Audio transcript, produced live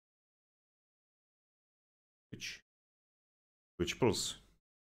Twitch Pulse.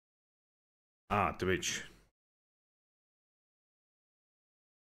 Ah, Twitch.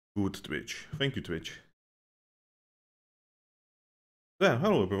 Good Twitch. Thank you, Twitch. Yeah,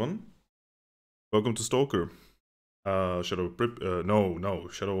 hello everyone. Welcome to S.T.A.L.K.E.R. Shadow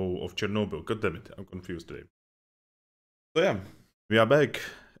of Chernobyl. God damn it, I'm confused today. So yeah, we are back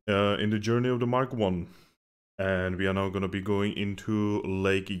in the journey of the Mark 1. And we are now gonna be going into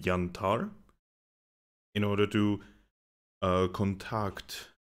Lake Yantar in order to contact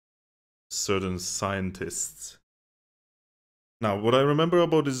certain scientists. Now, what I remember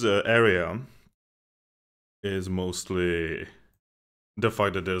about this area is mostly the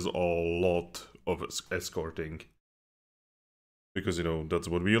fact that there's a lot of escorting. Because, you know, that's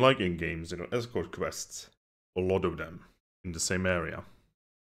what we like in games, you know, escort quests. A lot of them in the same area.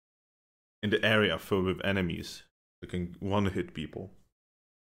 In the area filled with enemies that can one-hit people.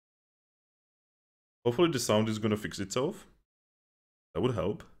 Hopefully the sound is gonna fix itself. That would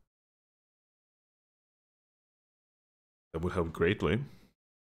help. That would help greatly,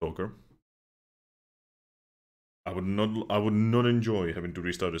 S.T.A.L.K.E.R. I would not enjoy having to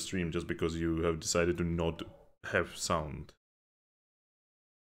restart the stream just because you have decided to not have sound.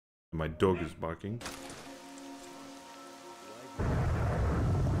 My dog is barking.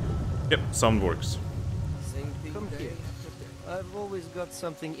 Yep, sound works. Come here. I've always got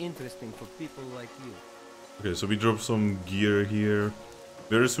something interesting for people like you. Okay, so we dropped some gear here.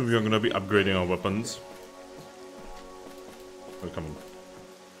 Very soon we are gonna be upgrading our weapons. Oh, come on.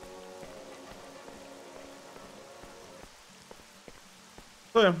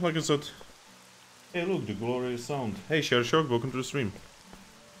 So yeah, like I said. Hey look, the glorious sound. Hey Shock, welcome to the stream.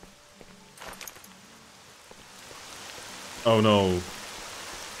 Oh no.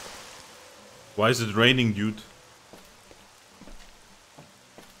 Why is it raining, dude?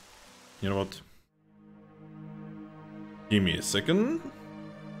 You know what? Give me a second.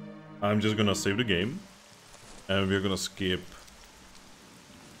 I'm just gonna save the game. And we're gonna skip.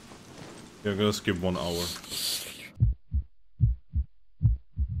 We're gonna skip 1 hour.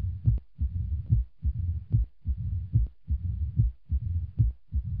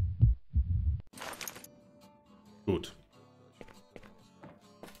 Good.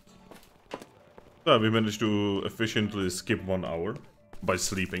 So we managed to efficiently skip 1 hour by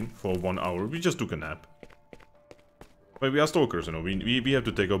sleeping for 1 hour. We just took a nap. But we are stalkers, you know. We have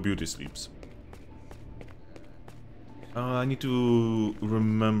to take our beauty sleeps. I need to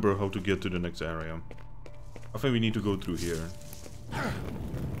remember how to get to the next area. I think we need to go through here.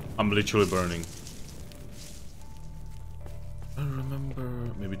 I'm literally burning. I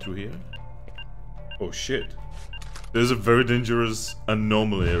remember maybe through here. Oh shit! There's a very dangerous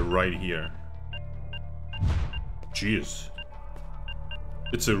anomaly right here. Jeez.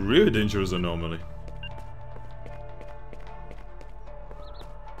 It's a really dangerous anomaly.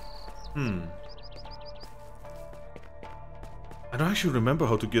 I don't actually remember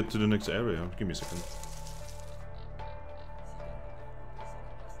how to get to the next area. Give me a second.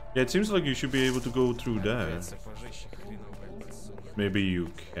 Yeah, it seems like you should be able to go through there. Maybe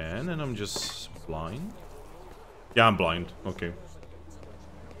you can, and I'm just blind? Yeah, I'm blind. Okay.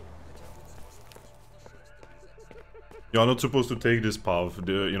 You're not supposed to take this path.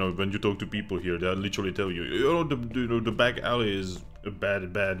 You know, when you talk to people here, they literally tell you, the back alley is a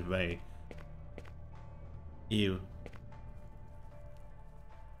bad way. Ew.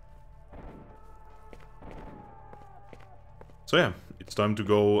 So yeah, it's time to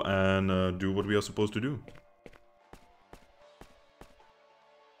go and do what we are supposed to do.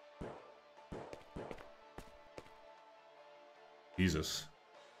 Jesus.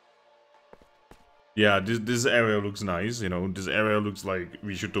 Yeah, this area looks nice, you know, this area looks like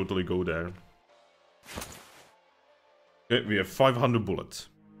we should totally go there. Okay, we have 500 bullets.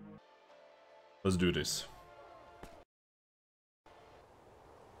 Let's do this.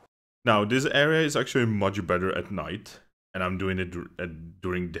 Now, this area is actually much better at night. And I'm doing it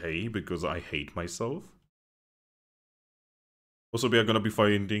during day because I hate myself. Also, we are gonna be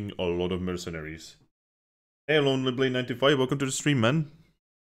fighting a lot of mercenaries. Hey, LonelyBlade95, welcome to the stream, man.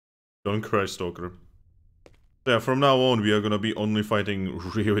 Don't crash, S.T.A.L.K.E.R. So yeah, from now on, we are gonna be only fighting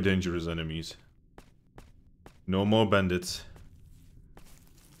really dangerous enemies. No more bandits.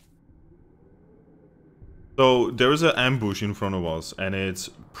 So, there is an ambush in front of us, and it's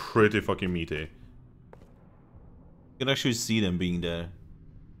pretty fucking meaty. You can actually see them being there.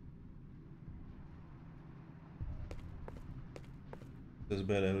 That's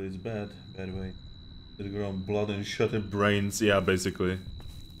bad, it's bad. Bad way. To the ground, blood and shattered brains. Yeah, basically.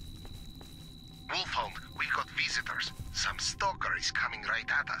 Wolfhound, we got visitors. Some stalker is coming right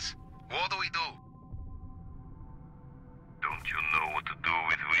at us. What do we do? Don't you know what to do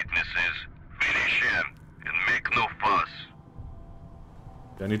with witnesses? Finish him and make no fuss.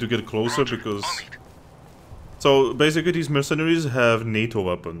 I need to get closer Roger, because... on it. So basically these mercenaries have NATO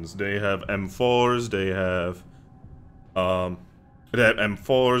weapons. They have M4s, they have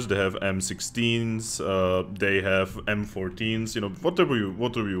M4s, they have M16s, they have M14s, you know, whatever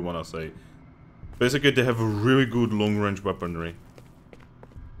you wanna say. Basically they have a really good long-range weaponry.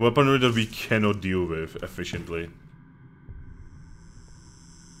 Weaponry that we cannot deal with efficiently.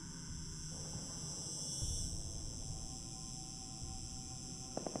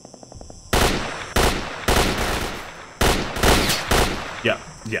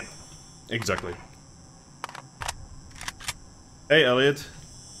 Yeah, exactly. Hey, Elliot.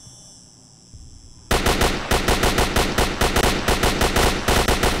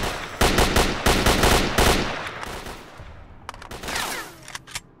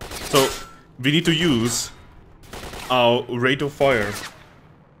 So, we need to use our rate of fire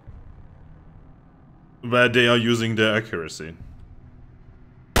where they are using their accuracy.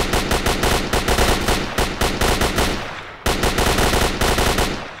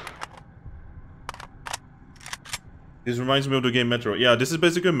 This reminds me of the game Metro. Yeah, this is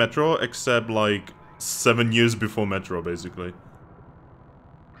basically Metro, except like 7 years before Metro, basically.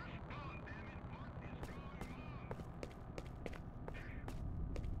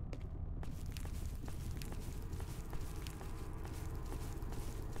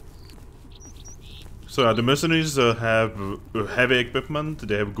 So yeah, the mercenaries have heavy equipment,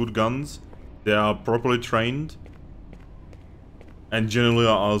 they have good guns, they are properly trained, and generally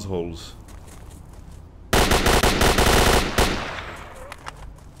are assholes.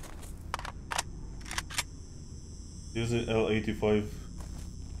 Using L85.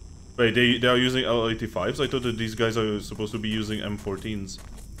 Wait, they are using L85s? I thought that these guys are supposed to be using M14s.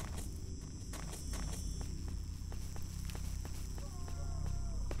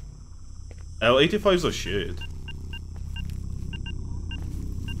 L85s are shit.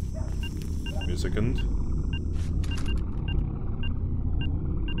 Give me a second.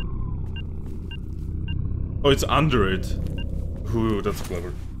 Oh, it's under it. Ooh, that's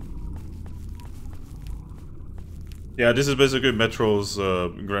clever. Yeah, this is basically Metro's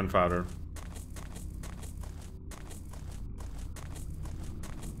grandfather.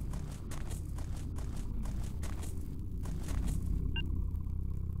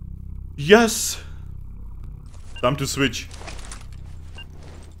 Yes! Time to switch.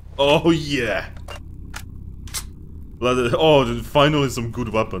 Oh yeah! Oh, finally some good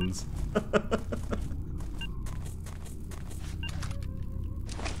weapons.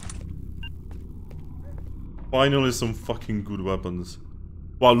 Finally some fucking good weapons.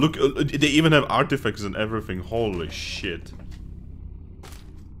 Wow, look, they even have artifacts and everything. Holy shit.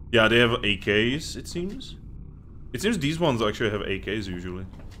 Yeah, they have AKs, it seems. It seems these ones actually have AKs usually.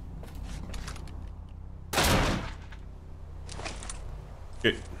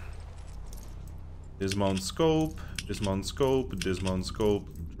 Okay. Dismount scope, dismount scope, dismount scope,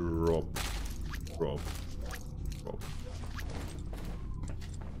 drop, drop, drop.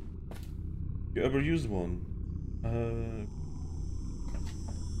 You ever used one?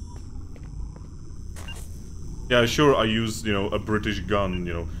 Yeah, sure, I used, you know, a British gun,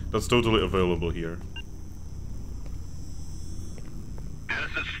 you know, that's totally available here.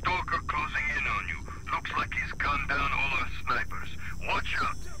 There's a stalker closing in on you. Looks like he's gunned down all our snipers. Watch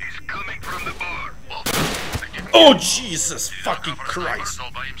out, he's coming from the bar. Oh, Jesus fucking Christ!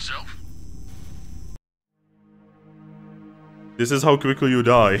 All by himself? This is how quickly you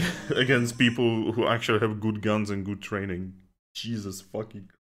die against people who actually have good guns and good training. Jesus fucking...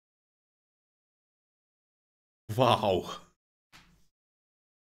 Wow.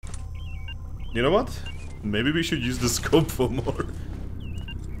 You know what? Maybe we should use the scope for more.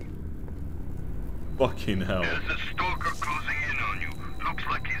 Fucking hell. There's a stalker closing in on you. Looks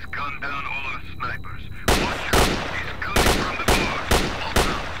like he's gunned down all our snipers. Watch out, he's coming from the bar. Hold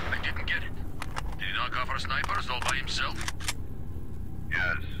on, I didn't get it. Did he knock off our snipers all by himself?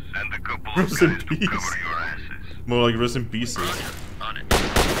 Yes, and a couple of guys to cover your asses. More like rest in pieces. Roger, on it.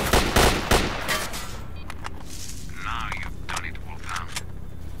 Now you've done it, Wolfhound.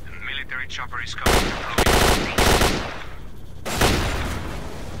 The military chopper is coming to blow you.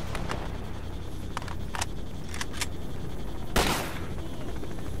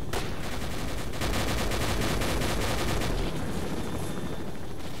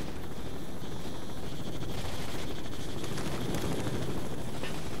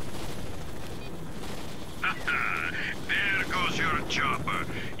 There goes your chopper.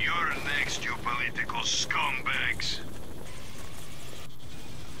 You're next, you political scumbags.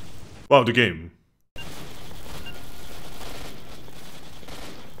 Wow, the game.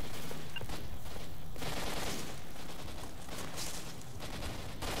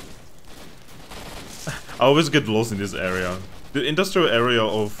 I always get lost in this area. The industrial area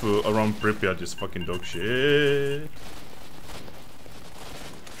of around Pripyat is fucking dog shit.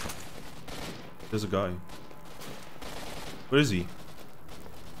 There's a guy. Where is he?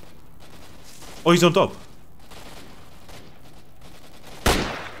 Oh, he's on top.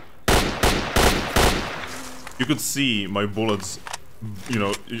 You could see my bullets, you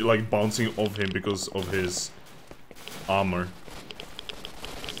know, like bouncing off him because of his armor.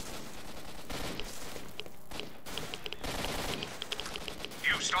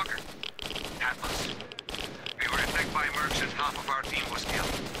 You, Stalker. Atlas. We were attacked by mercs and half of our team was killed.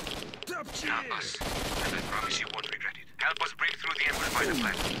 Help us, and I promise you won't regret it. Help us break through the Emperor by the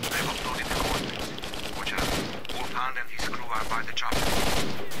flag. I've uploaded the coordinates. Watch out. Wolfhound and his crew are by the chopper.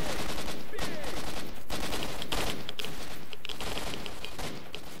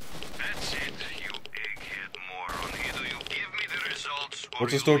 That's it, you egghead moron. Either you give me the results or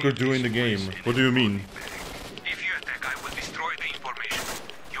What's a stalker do in the game? What do you mean? If you attack, I will destroy the information.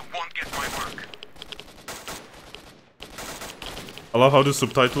 You won't get my work. I love how the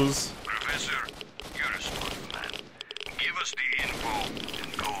subtitles. Professor, you're a smart man. Give us the info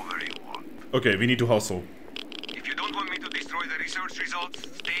and go where you want. Okay, we need to hustle. If you don't want me to destroy the research results,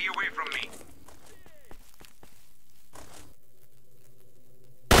 stay away from me.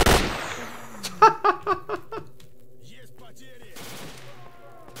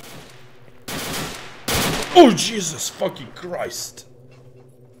 Oh Jesus fucking Christ!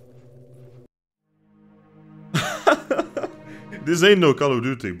 This ain't no Call of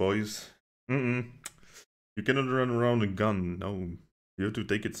Duty, boys. You cannot run around a gun. No, you have to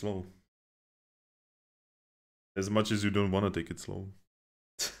take it slow. As much as you don't want to take it slow.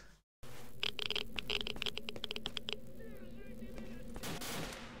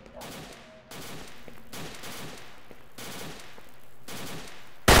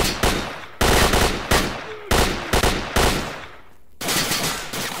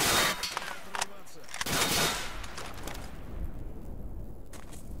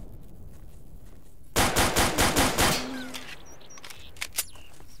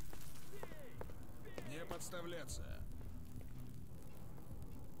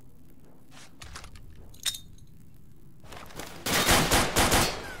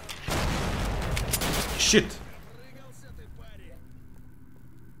 Shit!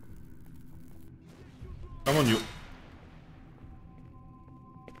 Come on, you.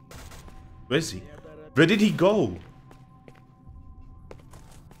 Where is he? Where did he go?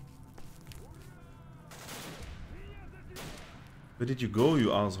 Where did you go,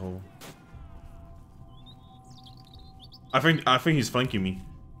 you asshole? I think he's flanking me.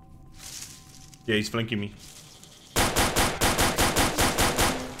 Yeah, he's flanking me.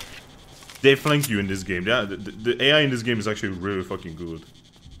 They flank you in this game. Yeah, the AI in this game is actually really fucking good.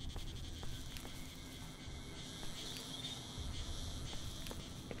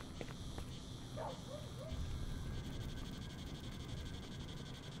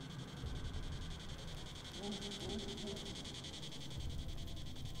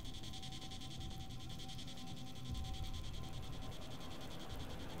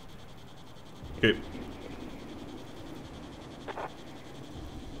 Okay.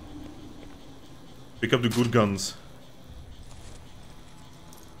 Pick up the good guns.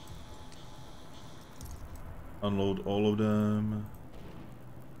 Unload all of them.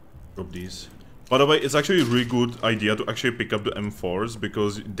 Drop these. By the way, it's actually a really good idea to actually pick up the M4s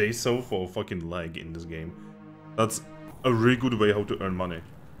because they sell for fucking lag in this game. That's a really good way how to earn money.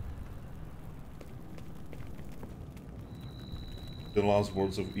 The last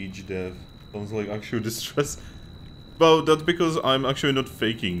words of each dev. Sounds like actual distress. Well, that's because I'm actually not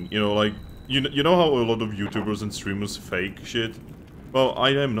faking, you know, like, you know how a lot of YouTubers and streamers fake shit? Well, I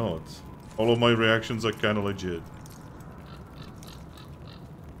am not. All of my reactions are kinda legit.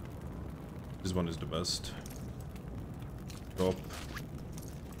 This one is the best. Drop.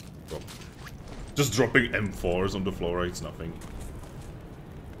 Drop. Just dropping M4s on the floor, it's nothing.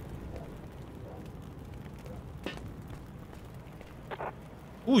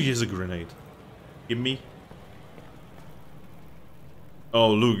 Ooh, here's a grenade. Give me.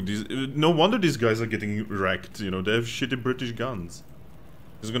 Oh, look, these, no wonder these guys are getting wrecked, you know, they have shitty British guns.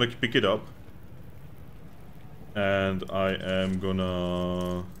 Just gonna pick it up. And I am gonna...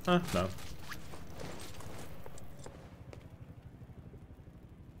 no. Oh.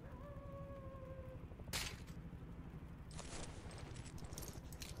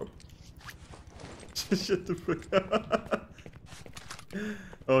 Shut the fuck up.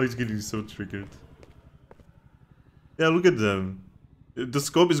 Oh, he's getting so triggered. Yeah, look at them. The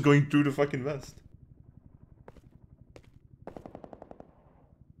scope is going through the fucking vest.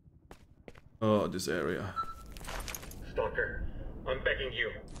 Oh, this area. Stalker, I'm begging you.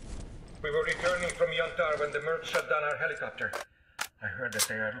 We were returning from Yantar when the Mercs shut down our helicopter. I heard that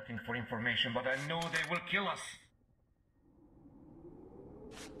they are looking for information, but I know they will kill us.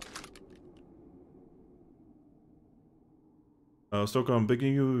 Stalker, I'm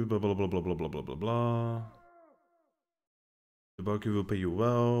begging you, blah blah blah blah blah blah blah blah blah. The barkeep will pay you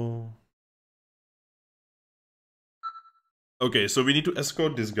well. Okay, so we need to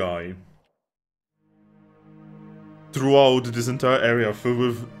escort this guy throughout this entire area filled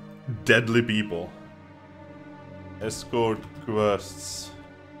with deadly people. Escort quests.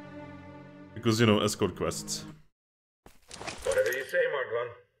 Because, you know, escort quests. Whatever you say, Mark 1.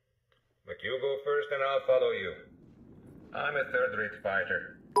 But you go first and I'll follow you. I'm a third-rate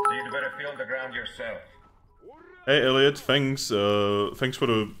fighter, so you'd better feel the ground yourself. Hey Elliot, thanks thanks for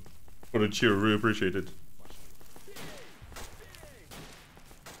the cheer, really appreciate it.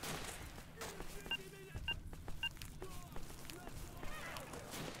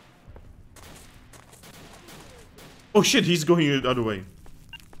 Oh shit, he's going the other way.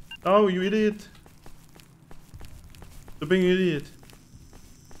 Oh, you idiot. You're being an idiot.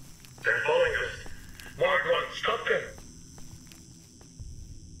 They're following us. Mark 1, stop them!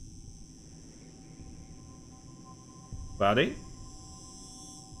 Buddy?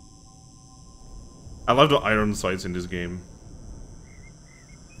 I love the iron sights in this game.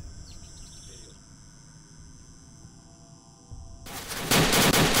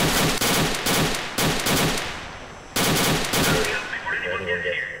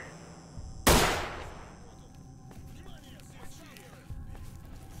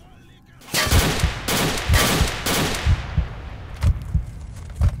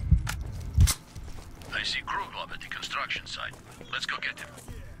 I see Krugov at the construction site. Let's go get him.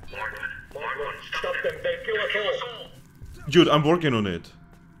 Mark 1, stop them, they'll kill us all! Dude, I'm working on it.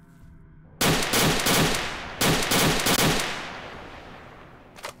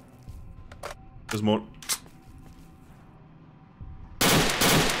 There's more.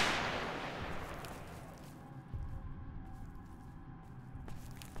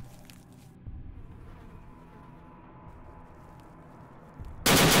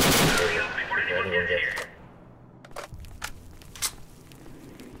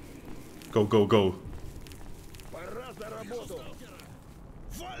 Go, go, go.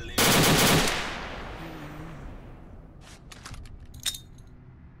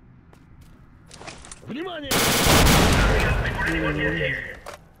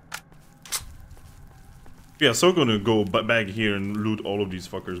 Yeah, so gonna go back here and loot all of these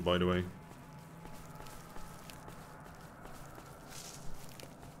fuckers, by the way.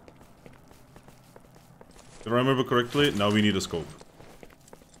 If I remember correctly, now we need a scope.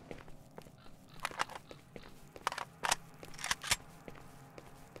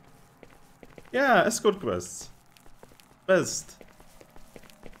 Yeah, escort quests. Best.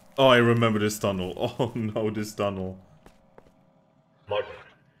 Oh, I remember this tunnel. Oh no, this tunnel. Martin,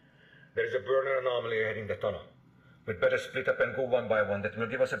 there is a burner anomaly heading the tunnel. We'd better split up and go one by one. That will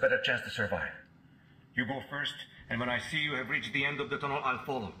give us a better chance to survive. You go first, and when I see you have reached the end of the tunnel, I'll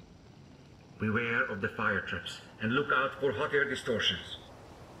follow. Beware of the fire traps, and look out for hot air distortions.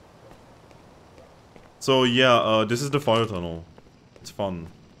 So yeah, this is the fire tunnel. It's fun.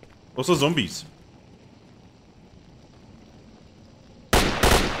 Also zombies.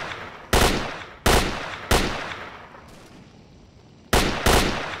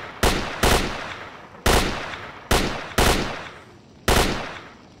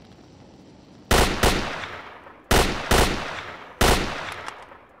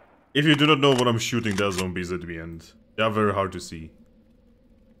 If you do not know what I'm shooting, there are zombies at the end. They are very hard to see.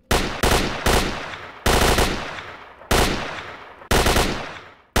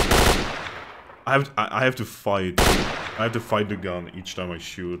 I have to fight. I have to fight the gun each time I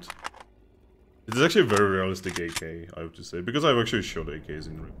shoot. It is actually a very realistic AK, I have to say, because I've actually shot AKs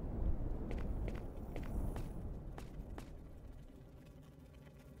in real.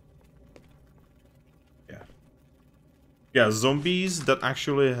 Yeah. Yeah, zombies that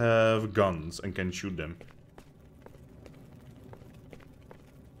actually have guns and can shoot them.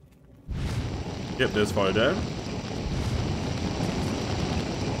 Yep, there's fire there.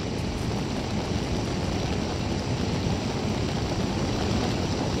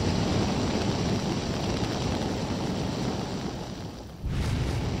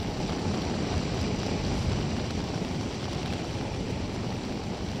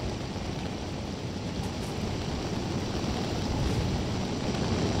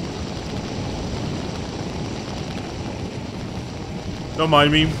 Don't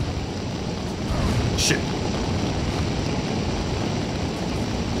mind me. Shit.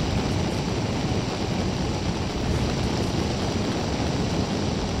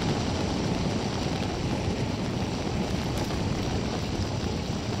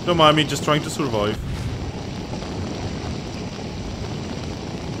 Don't mind me, just trying to survive.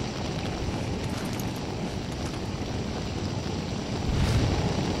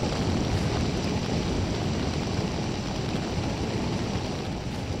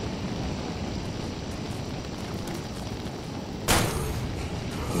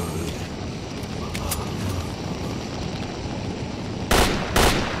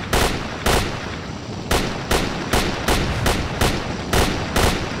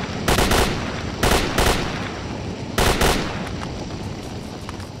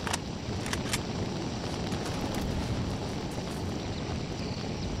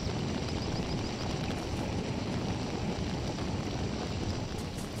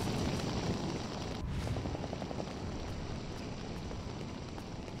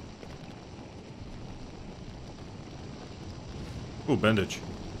 Ooh, bandage.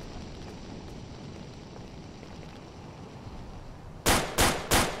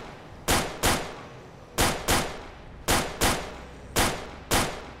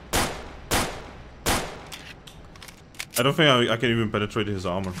 I don't think I can even penetrate his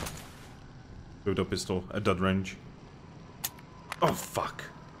armor with a pistol at that range. Oh, fuck.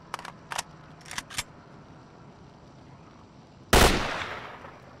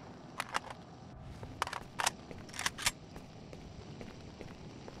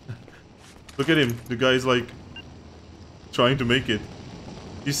 Look at him. The guy's like trying to make it.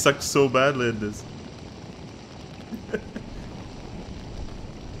 He sucks so badly at this.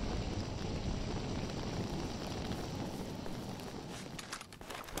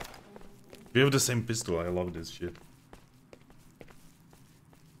 We have the same pistol. I love this shit.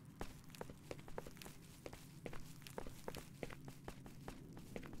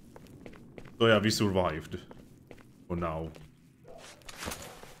 So yeah, we survived. For now.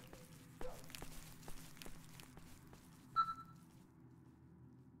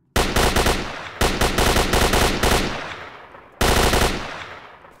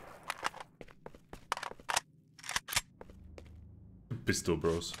 Pistol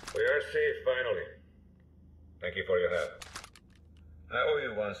bros. We are safe, finally. Thank you for your help. I owe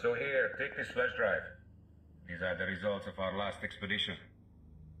you one, so here, take this flash drive. These are the results of our last expedition.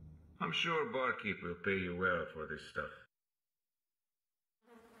 I'm sure Barkeep will pay you well for this stuff.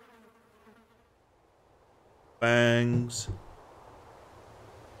 Thanks.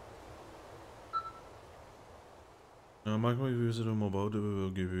 Microwave user mobile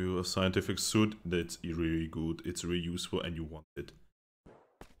will give you a scientific suit that's really good. It's really useful and you want it.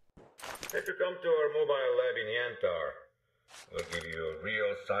 If you come to our mobile lab in Yantar, we'll give you a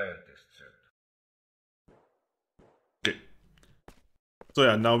real scientist suit. Okay. So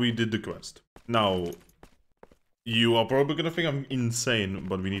yeah, now we did the quest. Now, you are probably gonna think I'm insane,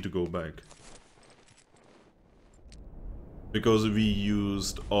 but we need to go back. Because we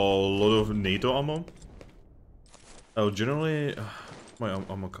used a lot of NATO ammo. Oh, generally, my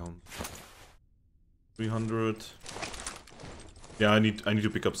ammo count. 300. Yeah, I need to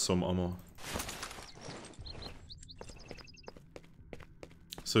pick up some ammo.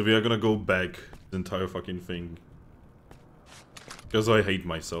 So we are gonna go back the entire fucking thing. Because I hate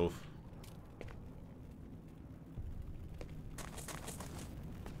myself.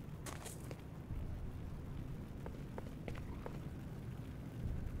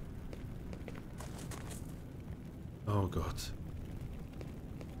 Oh god.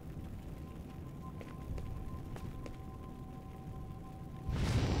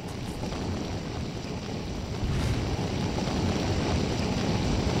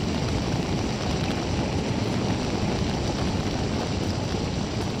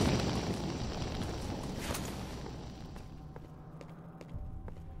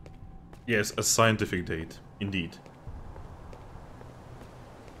 Yes, a scientific date, indeed.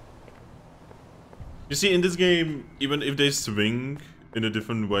 You see, in this game, even if they swing in a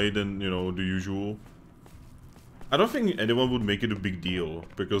different way than, you know, the usual, I don't think anyone would make it a big deal,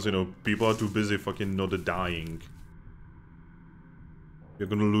 because, you know, people are too busy fucking not dying. You're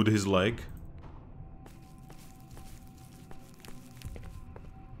gonna loot his leg?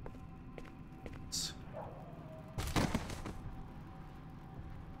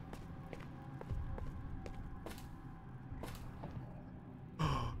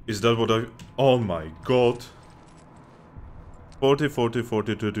 Is that what I... Oh my god. 40, 40,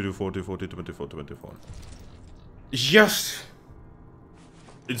 40, 32, 40, 40, 24, 24. Yes!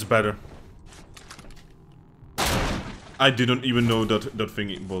 It's better. I didn't even know that that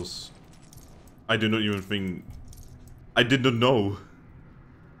thing was... I did not even think... I did not know.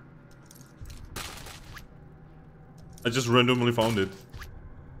 I just randomly found it.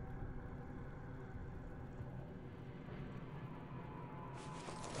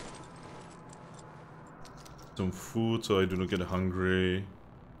 some food so I do not get hungry.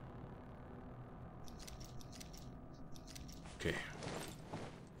 Okay.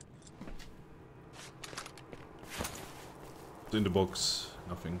 What's in the box?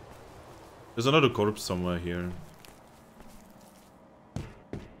 Nothing. There's another corpse somewhere here.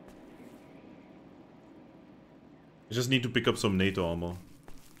 I just need to pick up some NATO ammo.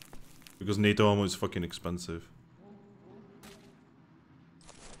 Because NATO ammo is fucking expensive.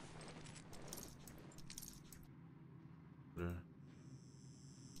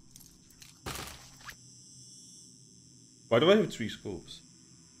 Why do I have 3 scopes?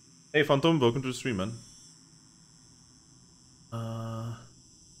 Hey Phantom, welcome to the stream, man.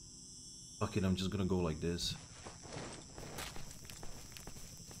 Fuck it, I'm just gonna go like this.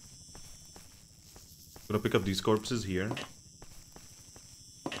 Gonna pick up these corpses here.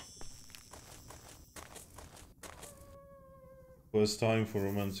 First time for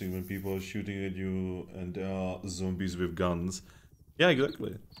romancing when people are shooting at you and there are zombies with guns. Yeah,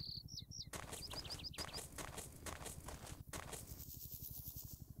 exactly.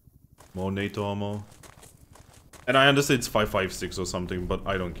 More NATO ammo. And I understand it's 5.56 or something, but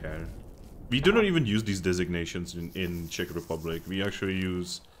I don't care. We do not even use these designations in Czech Republic. We actually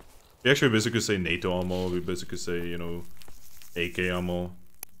basically say NATO ammo, we basically say, you know, AK ammo.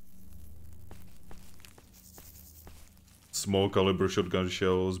 Small caliber shotgun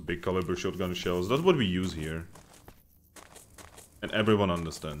shells, big caliber shotgun shells, that's what we use here. And everyone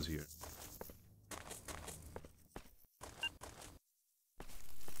understands here.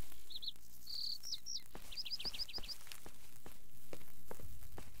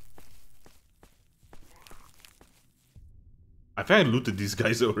 I think I looted these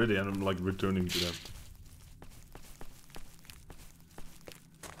guys already and I'm like returning to them.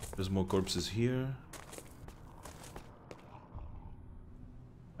 There's more corpses here.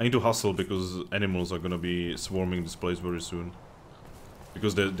 I need to hustle because animals are gonna be swarming this place very soon.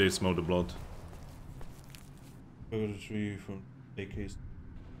 Because they smell the blood. I got a tree from AKs.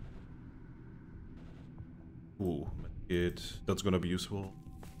 Ooh, medkit. That's gonna be useful.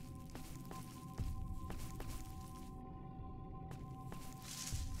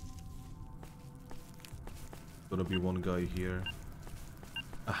 Gonna be one guy here.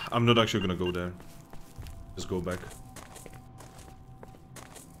 I'm not actually gonna go there. Just go back.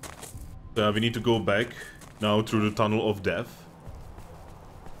 We need to go back now through the tunnel of death.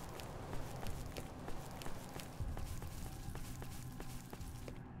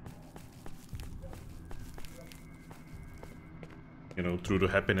 You know, through the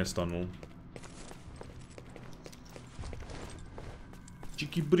happiness tunnel.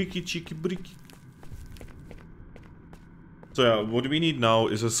 Cheeky bricky, cheeky bricky. So yeah, what we need now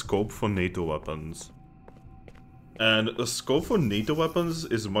is a scope for NATO weapons. And a scope for NATO weapons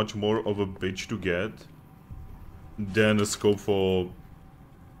is much more of a bitch to get than a scope for,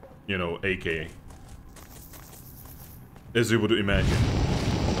 you know, AK. As you would imagine.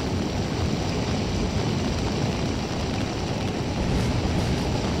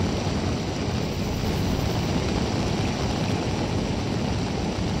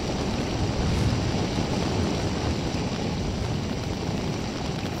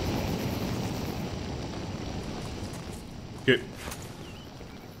 Okay.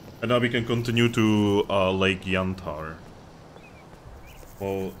 And now we can continue to Lake Yantar.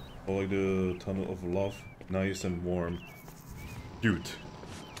 Oh, like the Tunnel of Love. Nice and warm. Cute.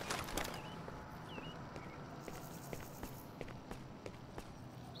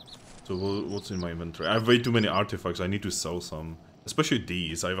 So what's in my inventory? I have way too many artifacts. I need to sell some. Especially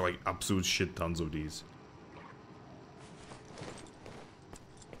these. I have like absolute shit tons of these.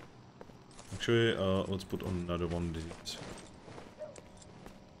 Actually, let's put on another one of these.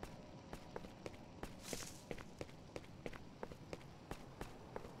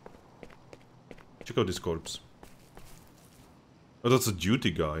 Check out this corpse. Oh, that's a duty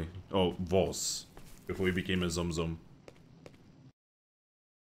guy. Oh, was. Before he became a Zum.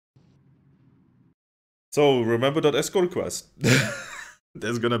 So, remember that Escort quest?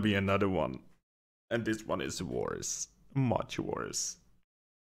 There's gonna be another one. And this one is worse. Much worse.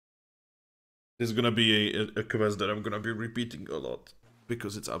 This is gonna be a quest that I'm gonna be repeating a lot.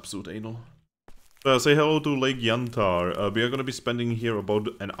 Because it's absolute anal. Say hello to Lake Yantar. We are gonna be spending here about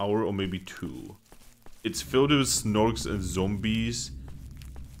an hour or maybe 2. It's filled with Snorks and zombies,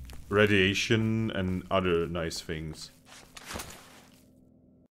 radiation, and other nice things.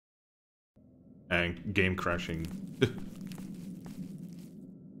 And game crashing.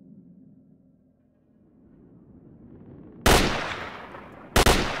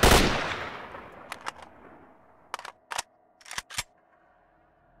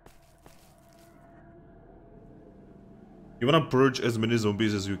 You wanna purge as many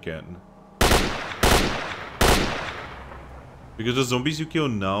zombies as you can. Because the zombies you kill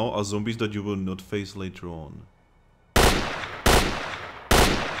now are zombies that you will not face later on.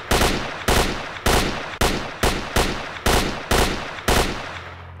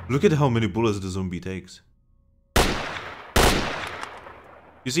 Look at how many bullets the zombie takes.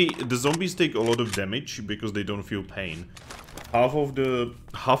 You see, the zombies take a lot of damage because they don't feel pain. Half of the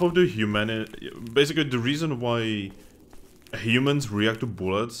humanity, basically the reason why humans react to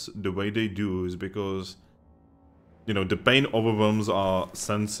bullets the way they do is because, you know, the pain overwhelms our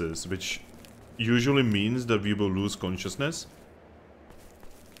senses, which usually means that we will lose consciousness.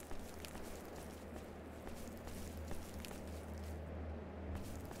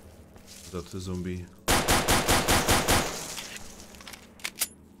 That's a zombie.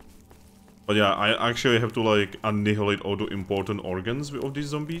 But yeah, I actually have to like annihilate all the important organs of these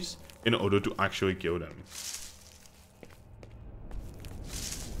zombies in order to actually kill them.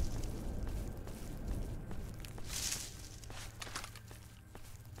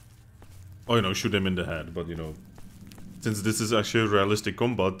 Oh, you know, shoot them in the head, but you know, since this is actually realistic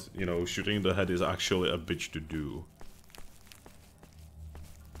combat, you know, shooting in the head is actually a bitch to do.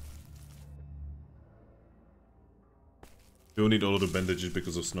 You need a lot of bandages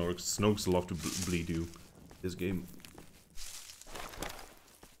because of Snorks. Snorks love to bleed you. This game.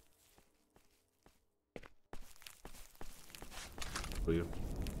 For you.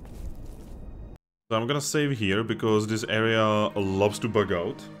 So I'm gonna save here because this area loves to bug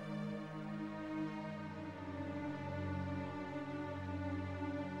out.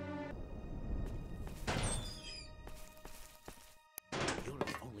 You're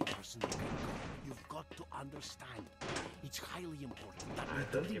the only person who can go. You've got to understand. It's highly important that we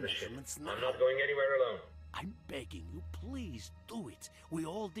do the measurements now. I'm not going anywhere alone. I'm begging you, please do it. We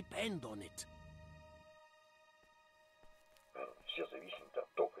all depend on it. Все зависит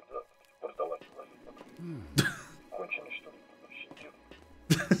от тока, продавать конченый, что ли,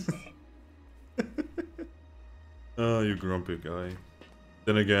 Oh, you grumpy guy.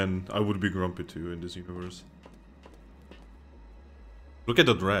 Then again, I would be grumpy too in this universe. Look at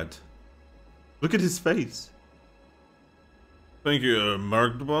that rat. Look at his face. Thank you,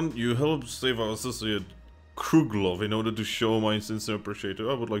 Marked One. You helped save our associate Kruglov. In order to show my sincere appreciation,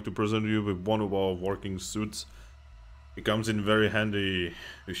 I would like to present you with one of our working suits. It comes in very handy,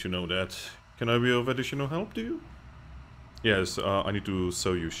 you should know that. Can I be of additional help to you? Yes, I need to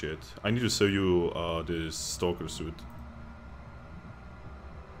sell you shit. I need to sell you this stalker suit.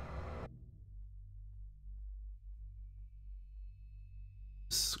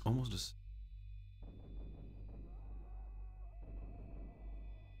 It's almost this.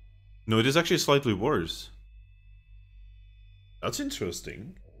 No, it is actually slightly worse. That's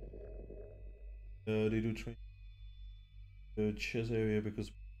interesting. They do train the chest area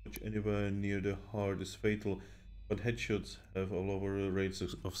because anywhere near the heart is fatal, but headshots have a lower rates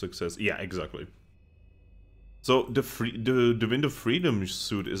of success. Yeah, exactly. So the Wind of Freedom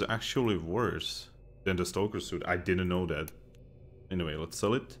suit is actually worse than the Stalker suit. I didn't know that. Anyway, let's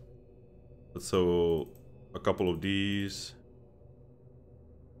sell it. Let's sell a couple of these.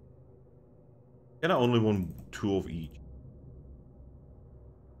 And I only want 2 of each.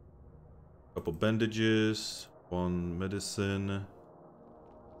 Couple bandages, 1 medicine.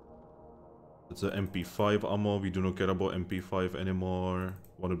 It's a MP5 ammo. We do not care about MP5 anymore.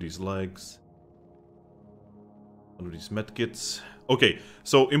 1 of these legs. 1 of these medkits. Okay,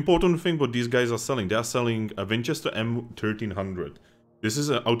 so important thing what these guys are selling. They are selling a Winchester M1300. This is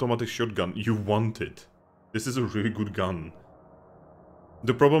an automatic shotgun. You want it. This is a really good gun.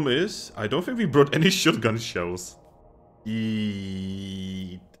 The problem is, I don't think we brought any shotgun shells.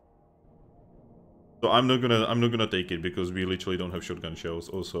 So I'm not gonna take it because we literally don't have shotgun shells.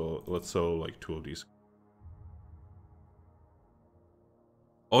 Also, let's sell like 2 of these.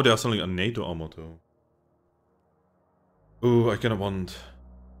 Oh, they are selling a NATO ammo too. Oh, I cannot want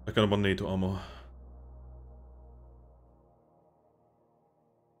NATO ammo.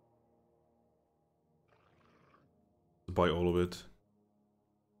 Buy all of it.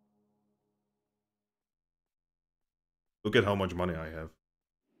 Look at how much money I have.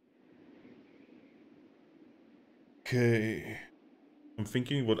 Okay. I'm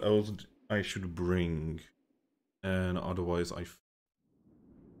thinking what else I should bring. And otherwise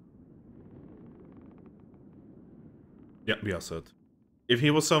yeah, we are set. If he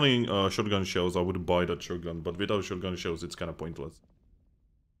was selling shotgun shells, I would buy that shotgun. But without shotgun shells, it's kind of pointless.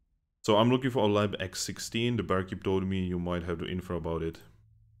 So I'm looking for a Lab X16. The barkeep told me you might have the info about it.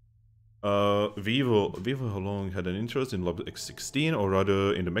 Vivo long had an interest in Lab X16, or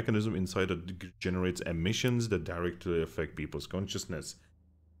rather in the mechanism inside that generates emissions that directly affect people's consciousness.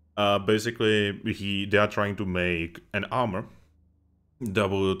 Basically, they are trying to make an armor that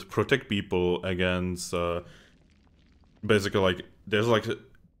would protect people against, basically, like, there's like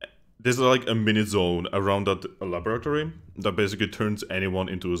a mini zone around that laboratory that basically turns anyone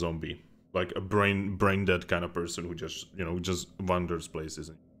into a zombie. Like a brain dead kind of person who just, you know, just wanders places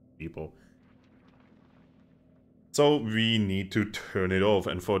and people. So we need to turn it off,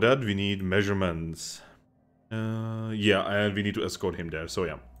 and for that we need measurements. Yeah, and we need to escort him there, so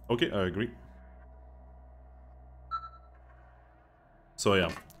yeah. Okay, I agree. So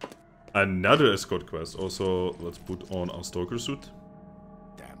yeah. Another escort quest. Also, let's put on our stalker suit.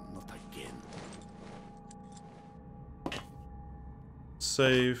 Damn, not again.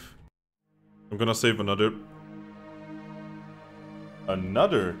 Save. I'm gonna save another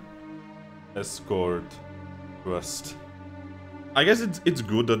escort quest. I guess it's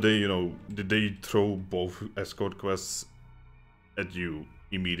good that they, you know, they throw both escort quests at you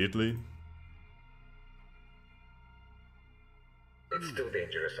immediately. It's still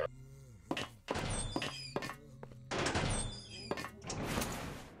dangerous.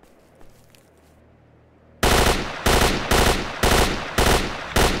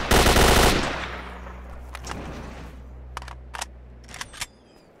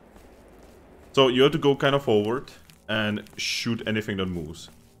 So you have to go kind of forward and shoot anything that moves.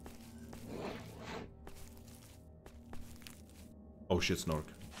 Oh shit, Snork.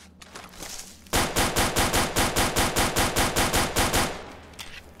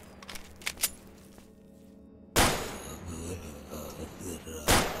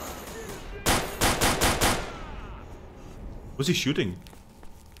 What's he shooting?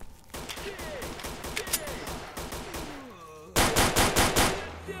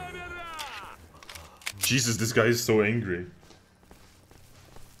 Jesus, this guy is so angry.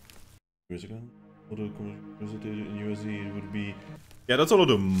 Years ago, in USD it would be... Yeah, that's a lot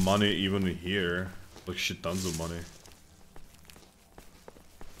of money even here. Like shit tons of money.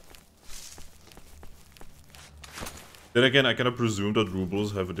 Then again, I cannot presume that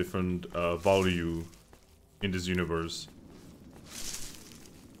rubles have a different value in this universe.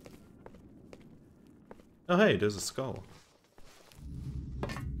 Oh hey, there's a skull.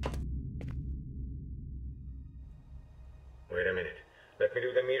 Wait a minute. Let me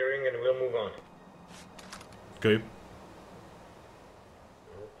do the metering and we'll move on. Okay.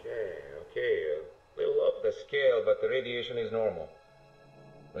 Okay. A little up the scale, but the radiation is normal.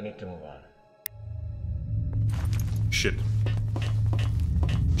 We need to move on. Shit.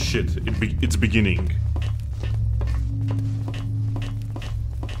 Shit, it's beginning.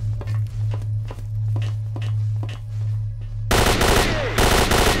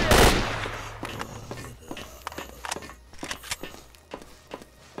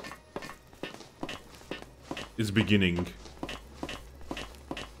 It's beginning.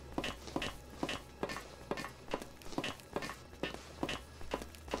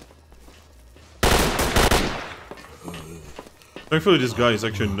 Thankfully this guy is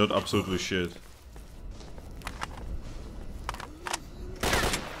actually not absolutely shit.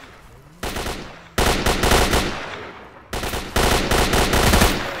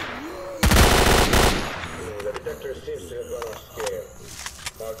 The detector seems to have gone off scale.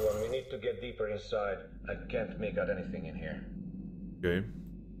 Part 1, we need to get deeper inside. I can't make out anything in here. Okay.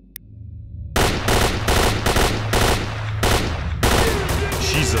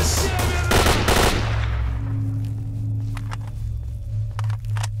 Jesus.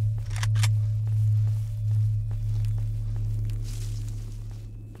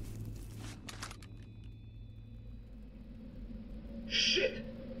 Shit!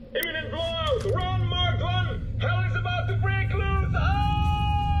 Imminent blowout! Run, Mark 1! Hell is about to break loose!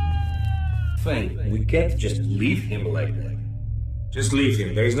 Ah! Fang, we can't just leave him like that. Just leave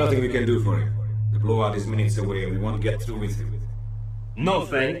him. There is nothing we can do for him. The blowout is minutes away and we won't get through with him. No,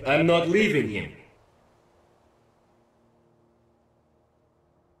 Fang, I'm not leaving him.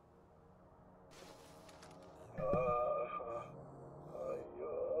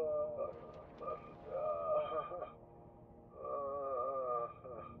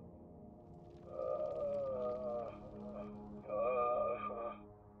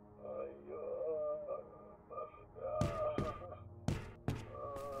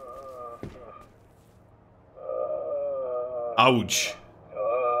 Ouch.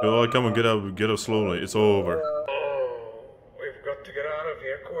 Oh, come on, get out slowly. It's over. Oh, we've got to get out of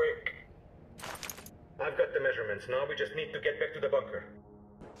here quick. I've got the measurements. Now we just need to get back to the bunker.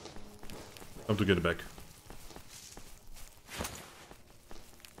 Time to get it back.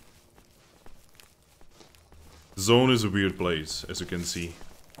 Zone is a weird place, as you can see.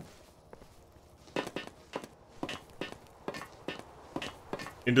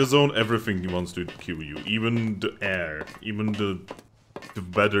 In the zone, everything wants to kill you. Even the air. Even the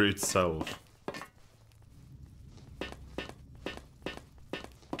weather itself.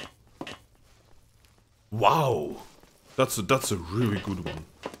 Wow! That's a really good one.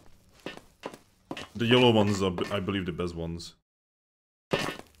 The yellow ones are, I believe, the best ones.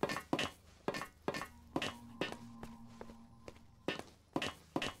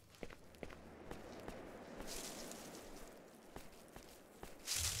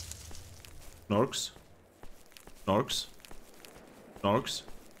 Snorks? Snorks? Snorks?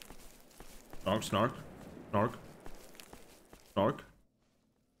 Snork, snark? Snork? Snork?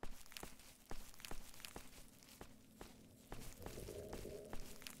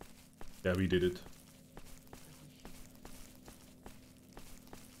 Yeah, we did it.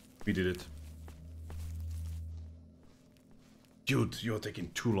 We did it. Dude, you're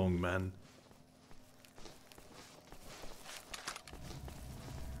taking too long, man.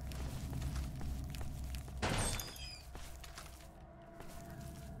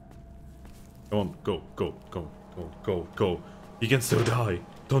 Come on, go, go, go, go, go, go. You can still die.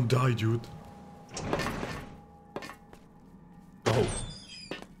 Don't die, dude. Go.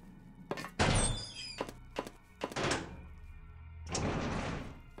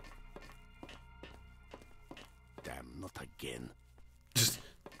 Damn, not again. Just...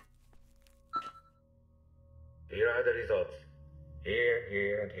 Here are the results. Here,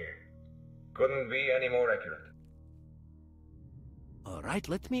 here, and here. Couldn't be any more accurate. All right,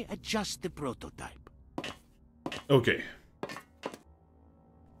 let me adjust the prototype. Okay.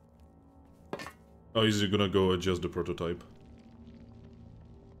 Oh, is he gonna go adjust the prototype?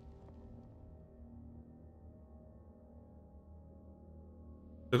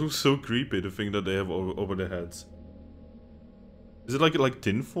 That looks so creepy, the thing that they have over their heads. Is it like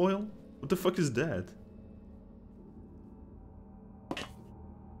tinfoil? What the fuck is that?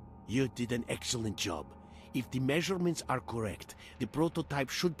 You did an excellent job. If the measurements are correct, the prototype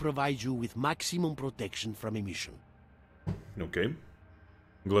should provide you with maximum protection from emission. Okay. I'm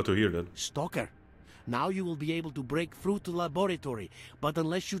glad to hear that. Stalker, now you will be able to break through to the laboratory, but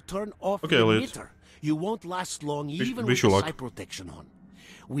unless you turn off Okay, the Elliot. emitter, you won't last long even with wish the you luck. sight protection on.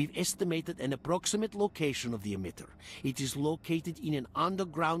 We've estimated an approximate location of the emitter. It is located in an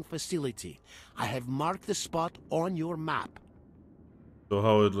underground facility. I have marked the spot on your map. So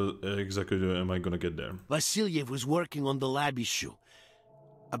how exactly am I gonna get there? Vasilyev was working on the lab issue.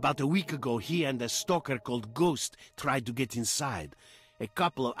 About a week ago, he and a stalker called Ghost tried to get inside. A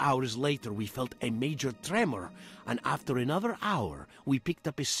couple of hours later, we felt a major tremor, and after another hour, we picked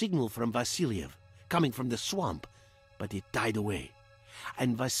up a signal from Vasilyev, coming from the swamp, but it died away.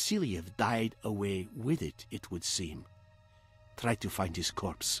 And Vasilyev died away with it, it would seem. Try to find his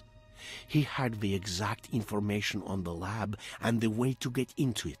corpse. He had the exact information on the lab and the way to get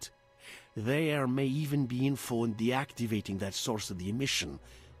into it. There may even be info on deactivating that source of the emission.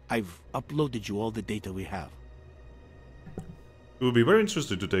 I've uploaded you all the data we have. It would be very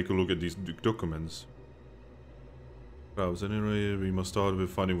interesting to take a look at these documents. Anyway, we must start with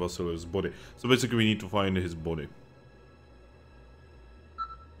finding Vasilyev's body. So basically we need to find his body.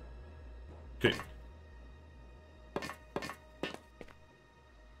 Okay.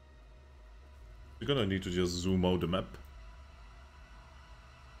 We're gonna need to just zoom out the map.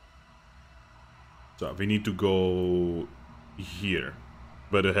 So we need to go here,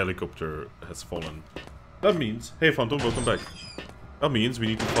 where the helicopter has fallen. That means, hey Phantom, welcome back. That means we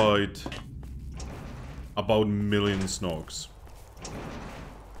need to fight about 1 million Snorks.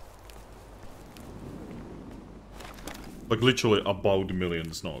 Like literally about 1 million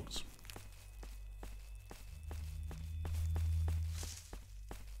Snorks.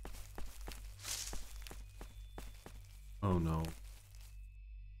 Oh no.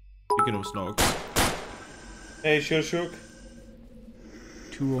 Speaking of Snorks. Hey Shook.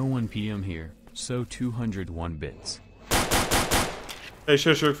 2:01 p.m. here, so 201 bits. Hey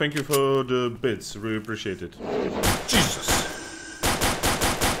Shook, thank you for the bits, really appreciate it. Jesus!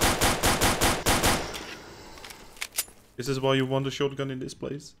 This is why you want a shotgun in this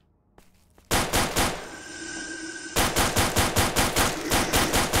place?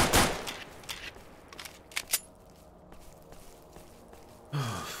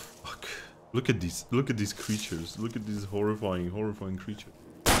 Look at these creatures. Look at these horrifying creatures.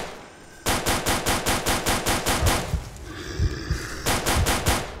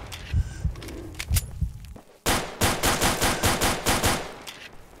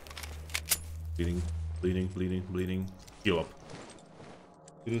 Bleeding. Heal up.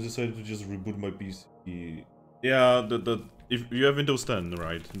 I decided to just reboot my PC Yeah, if you have Windows 10,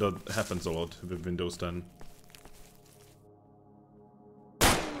 right? That happens a lot with Windows 10.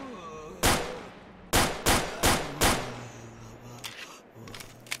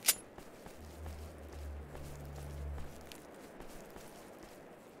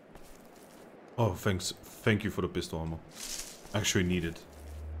 Oh, thanks. Thank you for the pistol ammo. Actually need it.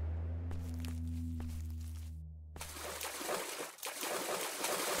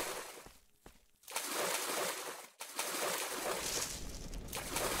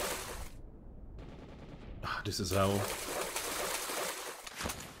 Ah, this is hell.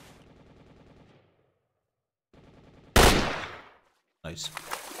 Nice.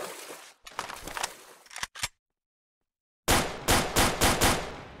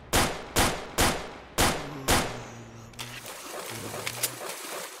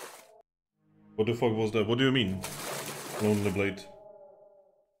 What the fuck was that? What do you mean? On the blade.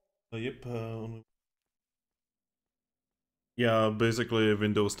 Yep. Yeah, basically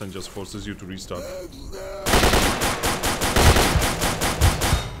Windows 10 just forces you to restart.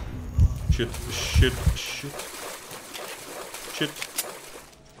 Shit, shit, shit. Shit.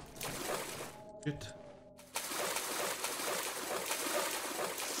 Shit.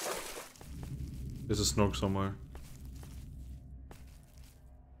 There's a Snorks somewhere.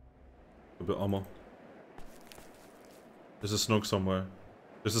 A bit ammo. There's a Snork somewhere.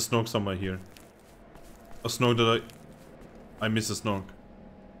 There's a Snork somewhere here. A Snork that I miss a Snork.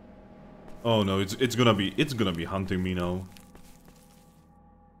 Oh no, it's gonna be hunting me now.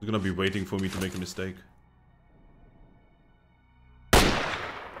 It's gonna be waiting for me to make a mistake.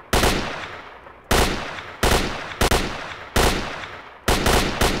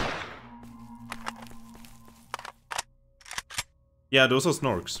 Yeah, those are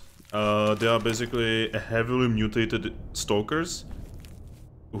Snorks. They are basically heavily mutated stalkers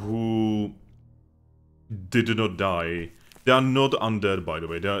who did not die. They are not undead, by the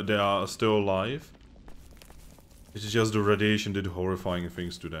way. They are still alive. It's just the radiation did horrifying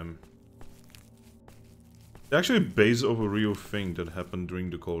things to them. They're actually based off a real thing that happened during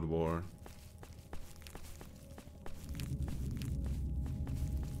the Cold War.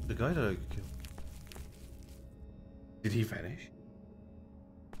 The guy that I killed... Did he vanish?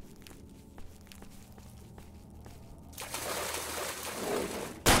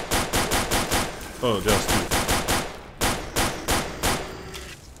 Oh, just two.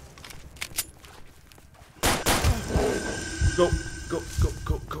 Go, go, go,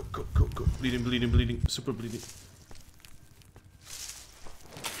 go, go, go, go, go. Bleeding, bleeding, bleeding. Super bleeding.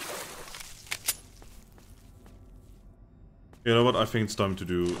 You know what? I think it's time to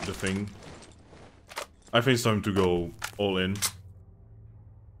do the thing. I think it's time to go all in.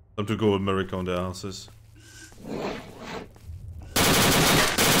 Time to go America on their asses.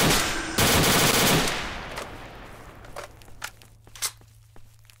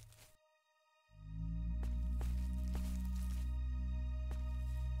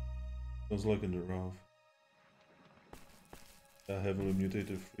 Sounds like in the RAF. Heavily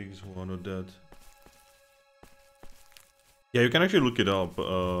mutated freaks who are not dead. Yeah, you can actually look it up.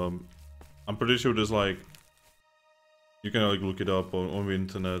 I'm pretty sure there's like... You can like look it up on the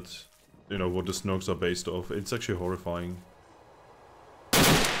internet. You know, what the Snorks are based off. It's actually horrifying.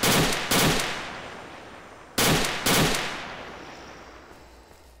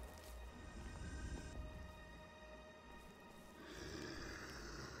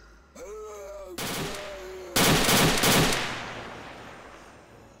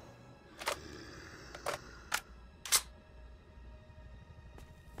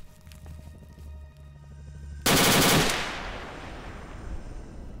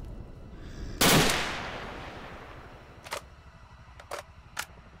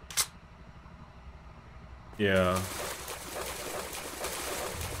 Yeah.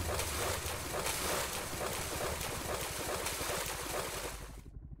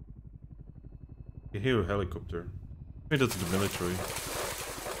 I hear a helicopter. Maybe that's the military.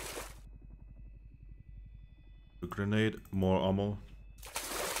 A grenade, more ammo.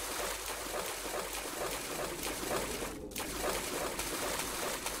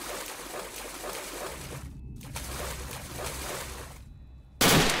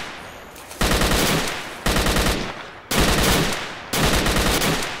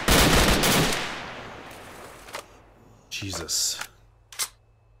 Jesus.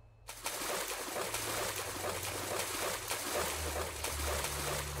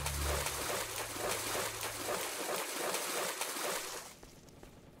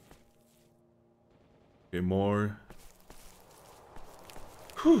 Okay, more.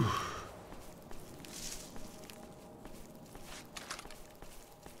 Whew.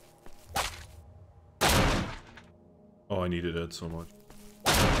 Oh, I needed that so much.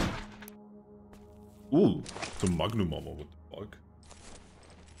 Ooh, it's a magnum ammo. What the fuck?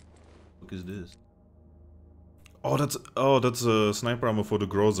 What is this? Oh, that's a sniper ammo for the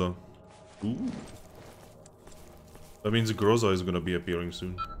Groza. Ooh. That means the Groza is gonna be appearing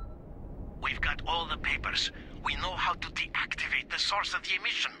soon. We've got all the papers. We know how to deactivate the source of the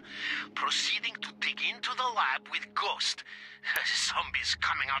emission. Proceeding to dig into the lab with Ghost. Zombies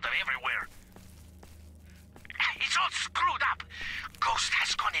coming out of everywhere. It's all screwed up. Ghost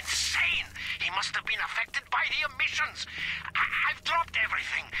has gone insane. He must have been affected by the emissions. I've dropped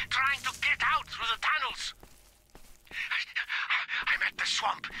everything, trying to get out through the tunnels. I'm at the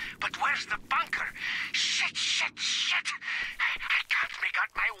swamp, but where's the bunker? Shit. I can't make out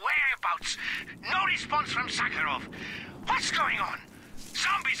my whereabouts. No response from Sakharov. What's going on?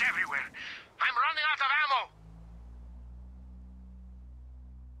 Zombies everywhere. I'm running out of ammo.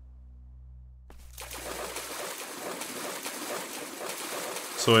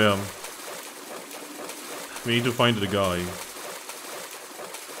 So yeah, we need to find the guy.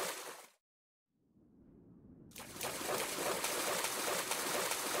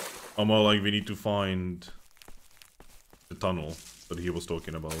 I'm all like, we need to find the tunnel that he was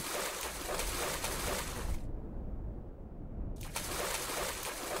talking about.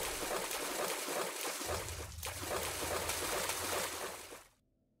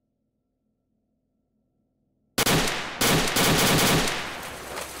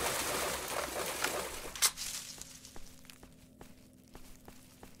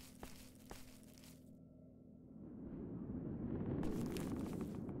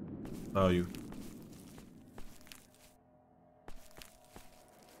 How are you?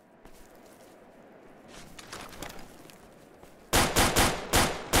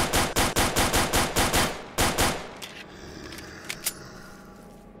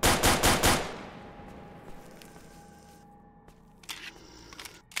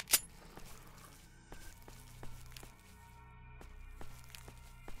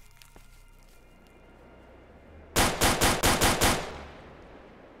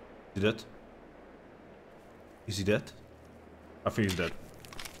 Is he dead? Is he dead? I think he's dead.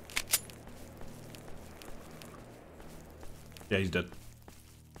 Yeah, he's dead.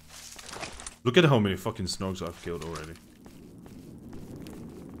 Look at how many fucking Snorks I've killed already.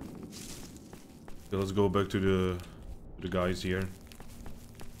 Okay, let's go back to the guys here.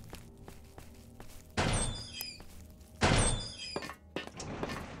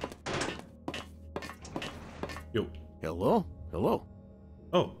 Yo. Hello? Hello?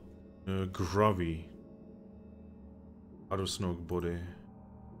 Oh. Gravy. Out of Snork body.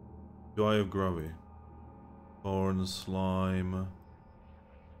 Do I have gravy? Corn, slime.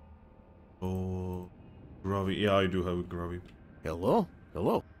 Oh, gravy. Yeah, I do have gravy. Hello?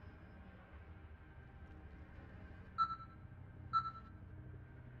 Hello?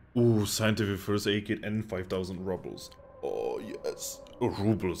 Ooh, scientific first aid kit and 5,000 rubles. Oh, yes. Oh,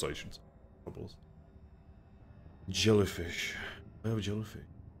 rubles, I should say. Rubles. Jellyfish. I have jellyfish.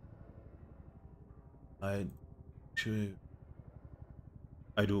 I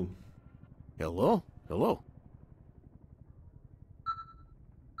do. Hello? Hello?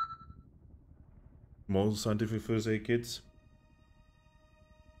 More scientific first aid kits.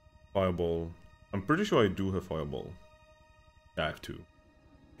 Fireball. I'm pretty sure I do have fireball. I have two.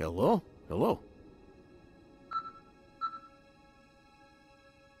 Hello? Hello?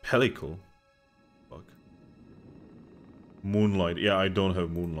 Pellicle? Fuck. Moonlight. Yeah, I don't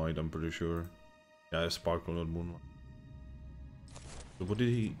have moonlight, I'm pretty sure. Yeah, I have sparkle, not moonlight. So what did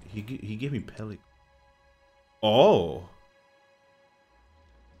he gave me pellicle. Oh!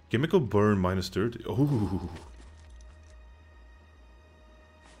 Chemical burn minus 30. Oh.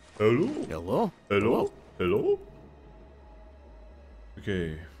 Hello? Hello? Hello? Hello?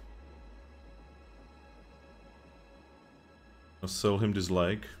 Okay. I'll sell him this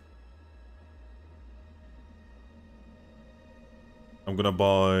leg. I'm gonna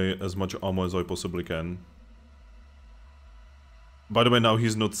buy as much ammo as I possibly can. By the way, now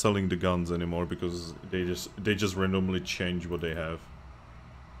he's not selling the guns anymore because they just randomly change what they have.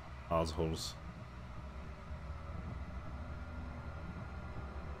 Assholes.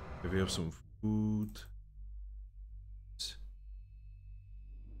 Okay, we have some food.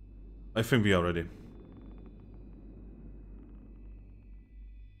 I think we are ready.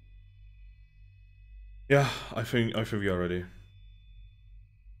 Yeah, I think we are ready.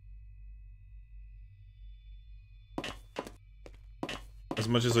 As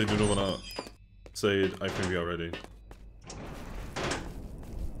much as I do not wanna say it, I think we are ready.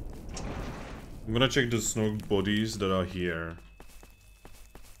 I'm gonna check the Snork bodies that are here.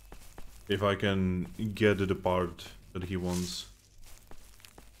 If I can get the part that he wants.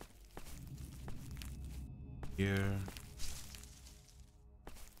 Here.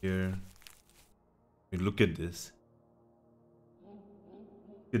 Here. Hey, look at this.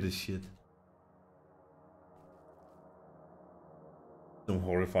 Look at this shit. Some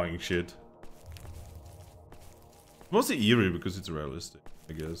horrifying shit. Mostly eerie because it's realistic,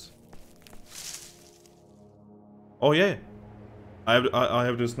 I guess. Oh yeah, I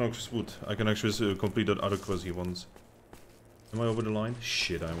have the Snorks food. I can actually complete that other quest he wants. Am I over the line?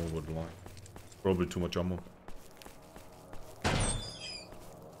 Shit, I'm over the line. Probably too much ammo.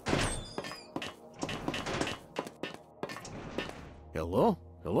 Hello?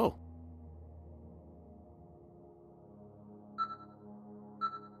 Hello?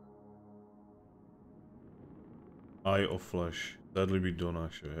 Eye of Flesh. Sadly, we don't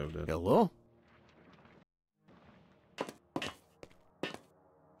actually have that. Hello?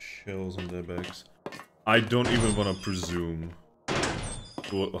 Shells on their backs. I don't even want to presume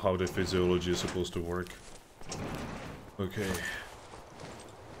how the physiology is supposed to work. Okay.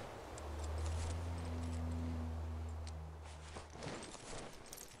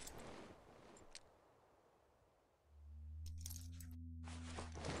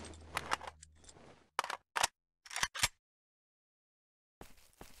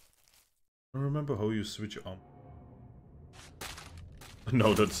 I don't remember how you switch on.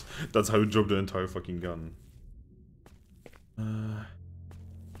 No, that's how you drop the entire fucking gun. I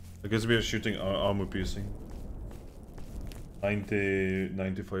guess we are shooting armor piercing.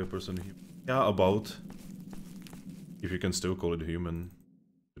 95% yeah, about. If you can still call it human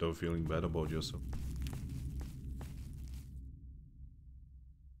without feeling bad about yourself.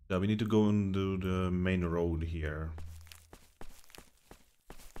 Yeah, we need to go into the main road here.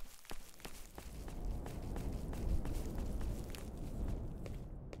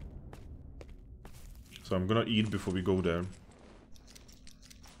 So I'm gonna eat before we go there.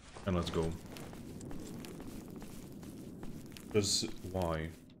 And let's go. Because why?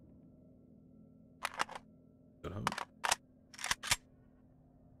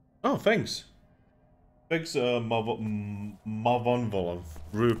 Oh, thanks. Thanks, Mavonvolov.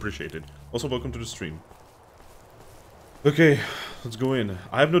 Really appreciate it. Also, welcome to the stream. Okay, let's go in.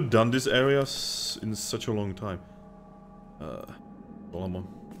 I have not done this area in such a long time. Solomon.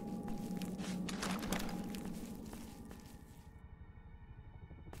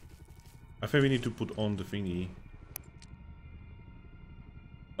 I think we need to put on the thingy.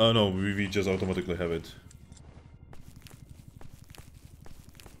 Oh no, we just automatically have it.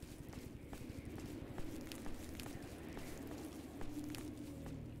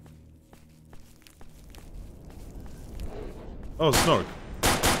 Oh, Snork.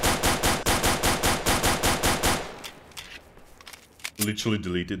 Literally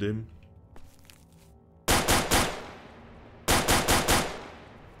deleted him.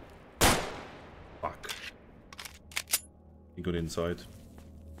 Fuck. He got inside.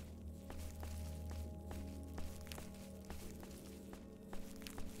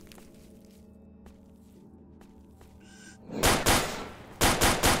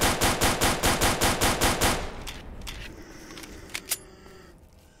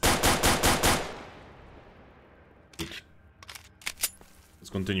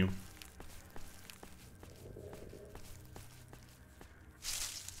 Continue.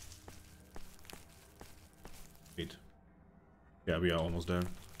 Wait. Yeah, we are almost there.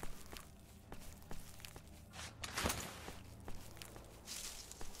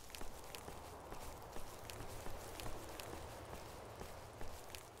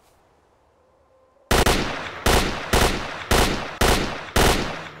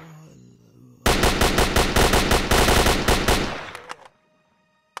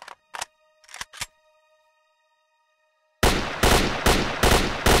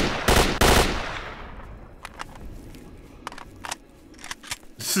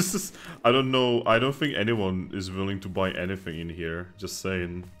 I don't know. I don't think anyone is willing to buy anything in here. Just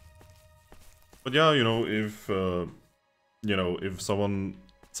saying. But yeah, you know, if someone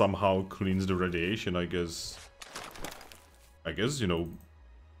somehow cleans the radiation, I guess, you know,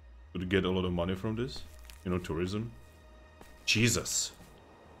 would get a lot of money from this. You know, tourism. Jesus.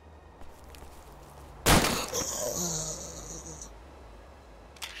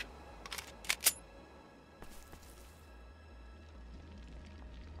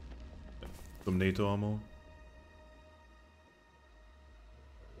 Some NATO ammo.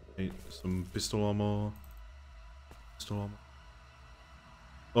 Some pistol ammo.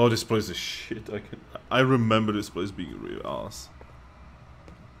 Oh, this place is shit. I remember this place being real ass.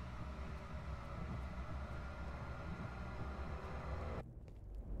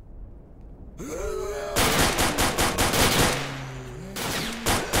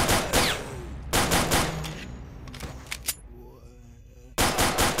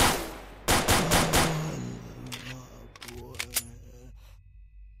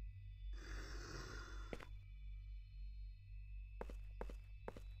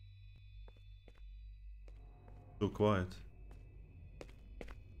 quiet?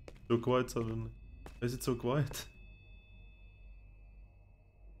 So quiet suddenly. Why is it so quiet?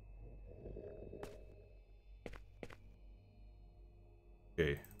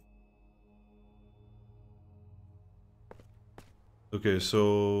 Okay. Okay,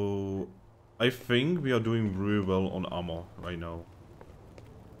 so I think we are doing really well on ammo right now.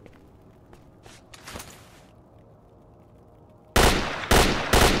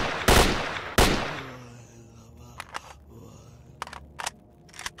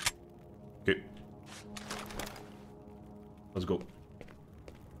 Okay. Let's go.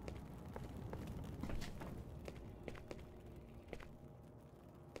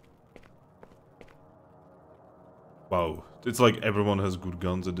 Wow, it's like everyone has good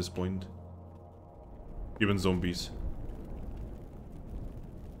guns at this point. Even zombies.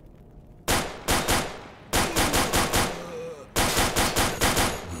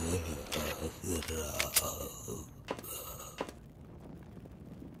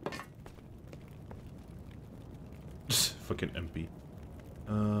 Fucking MP.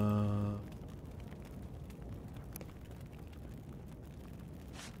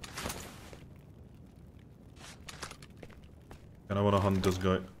 And I wanna hunt this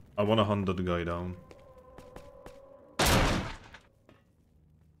guy. I wanna hunt that guy down.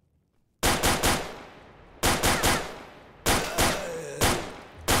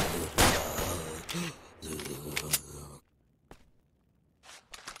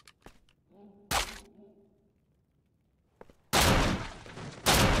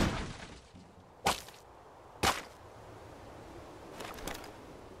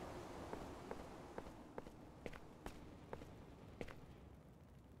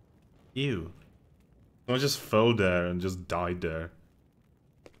 Ew. I just fell there and just died there.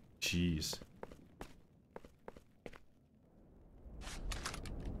 Jeez.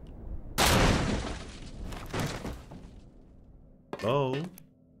 Oh.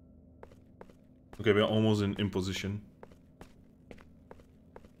 Okay, we're almost in position.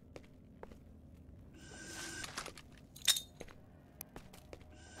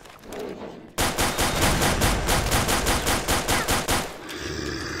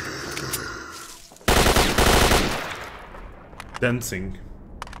 Dancing.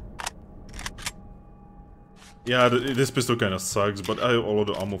 Yeah, this pistol kinda sucks, but I have all of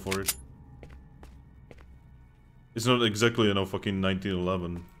the ammo for it. It's not exactly, you know, fucking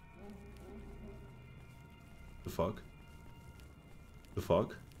 1911. The fuck? The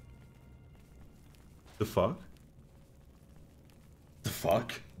fuck? The fuck? The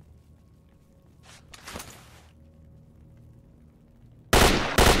fuck?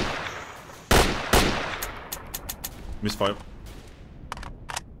 Misfire.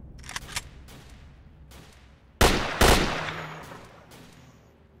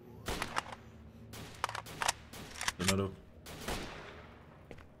 Another.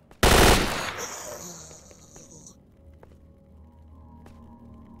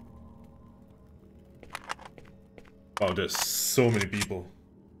 Wow, there's so many people.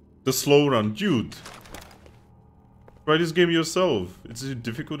 The slow run, dude. Try this game yourself. It's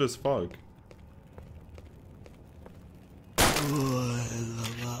difficult as fuck.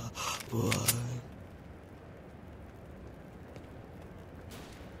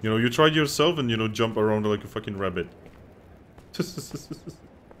 You know, you tried yourself and, you know, jump around like a fucking rabbit.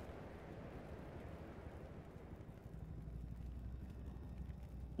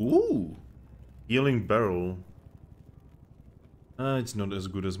 Ooh! Healing barrel. It's not as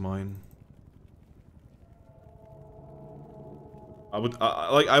good as mine.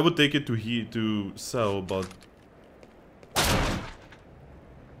 I would take it to sell, but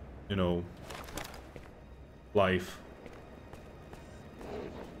you know, life.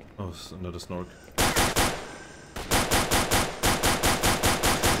 Oh, another Snork.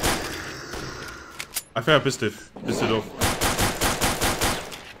 I think I pissed it off.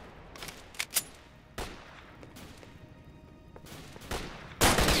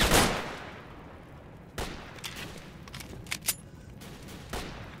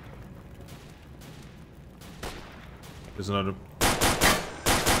 There's another.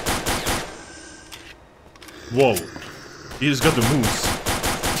 Whoa. He's got the moves.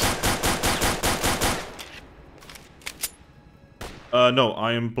 No,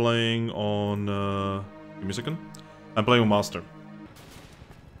 I am playing on, give me a second. I'm playing on Master.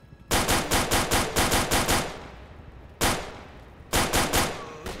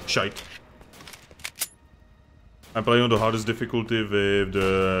 Shite. I'm playing on the hardest difficulty with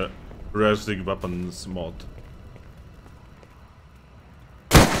the realistic weapons mod.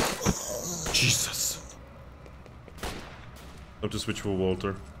 Jesus. I have to switch for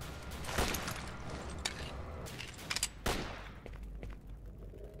Walter.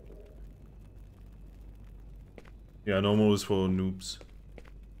 Yeah, normal is for noobs.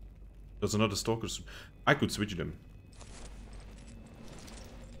 There's another stalker. I could switch them.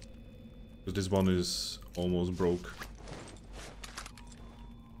 Because this one is almost broke.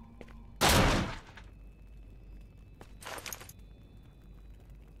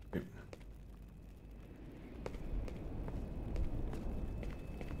 Okay.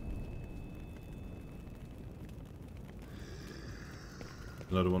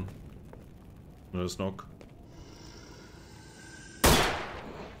 Another one. Another Snork.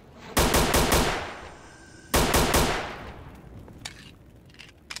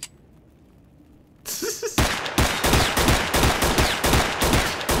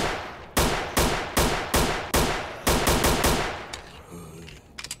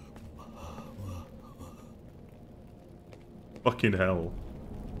 Fucking hell.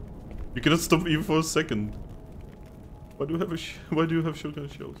 You cannot stop even for a second. Why do you have why do you have shotgun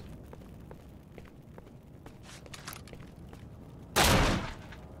shells?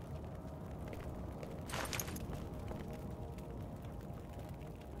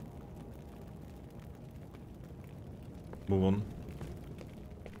 Move on.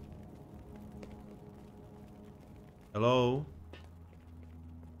 Hello?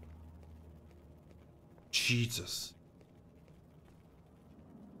 Jesus.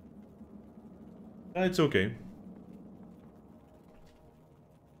 It's okay.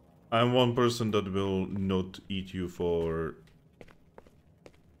 I'm one person that will not eat you for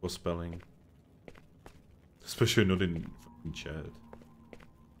spelling. Especially not in fucking chat.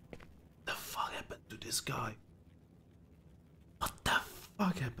 The fuck happened to this guy? What the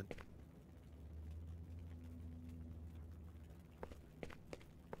fuck happened?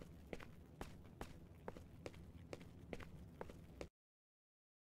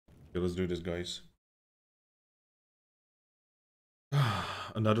 Okay, let's do this, guys.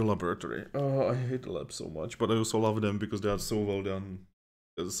 Another laboratory. Oh, I hate the lab so much, but I also love them because they are so well done.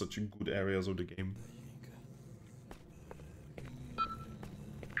 There's such good areas of the game.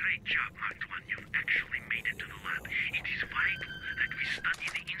 Great job, Mark 1. You've actually made it to the lab. It is vital that we study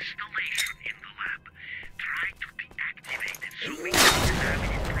the installation in the lab. Try to deactivate it so we can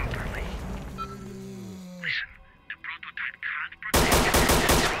examine it properly. Listen, the prototype can't protect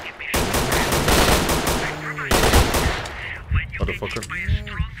against strong emissions. When you get hit by a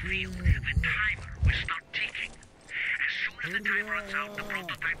strong field, the timer will start ticking. As soon as the time runs out, the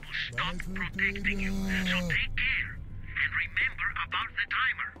prototype will stop protecting you. So take care and remember about the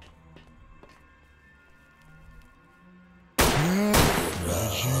timer.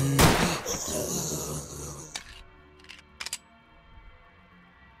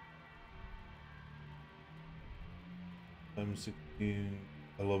 I'm 16.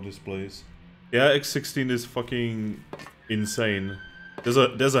 I love this place. Yeah, X16 is fucking insane.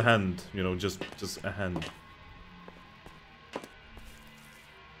 There's a hand, you know, just a hand.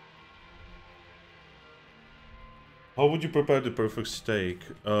 How would you prepare the perfect steak?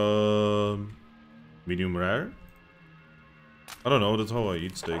 Medium rare? I don't know, that's how I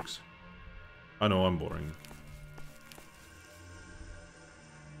eat steaks. I know, I'm boring.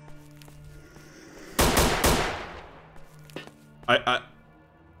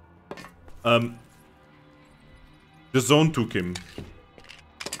 The zone took him.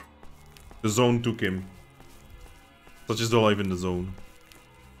 The zone took him. Such is the life in the zone.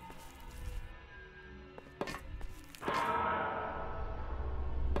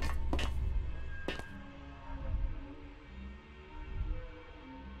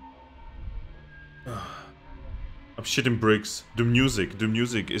 I'm shitting bricks. The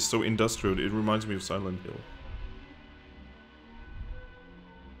music is so industrial. It reminds me of Silent Hill.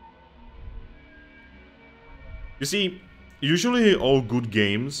 You see, usually all good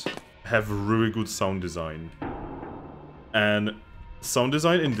games have really good sound design. And sound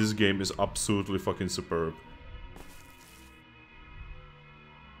design in this game is absolutely fucking superb.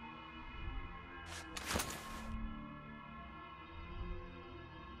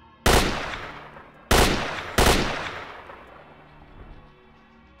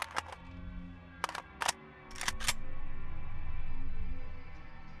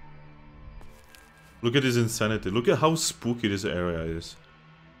 Look at this insanity. Look at how spooky this area is.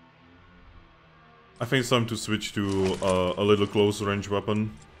 I think it's time to switch to a little close range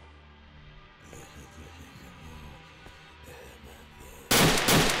weapon.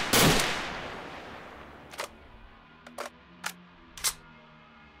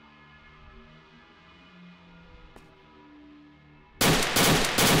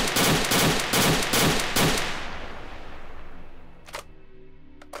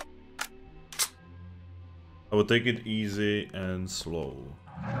 I will take it easy and slow.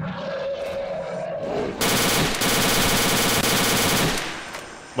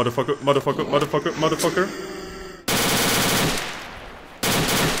 Motherfucker, motherfucker, motherfucker, motherfucker.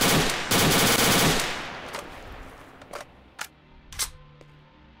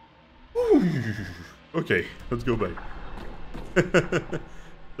 Okay, let's go back.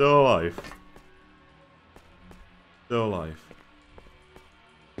 Still alive. Still alive.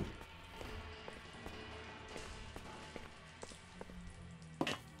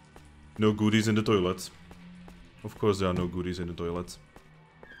 No goodies in the toilets. Of course there are no goodies in the toilets.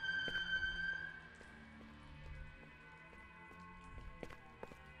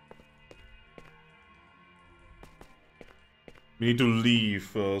 We need to leave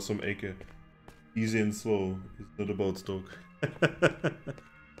some AK. Easy and slow. It's not about stock.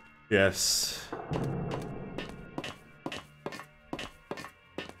 Yes.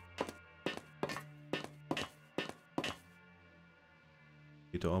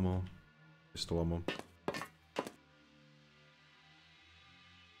 Need ammo. Pistol ammo.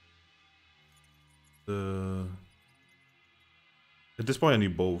 At this point I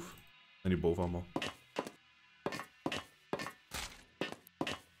need both. I need both ammo.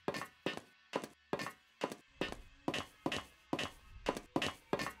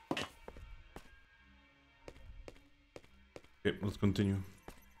 Okay, let's continue.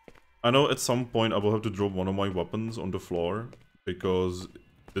 I know at some point I will have to drop one of my weapons on the floor because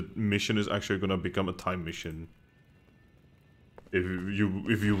the mission is actually gonna become a time mission. If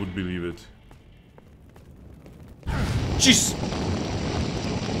you would believe it. Jeez!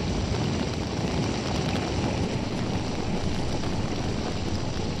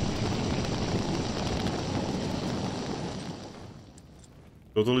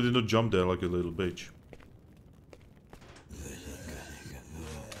 Totally did not jump there like a little bitch.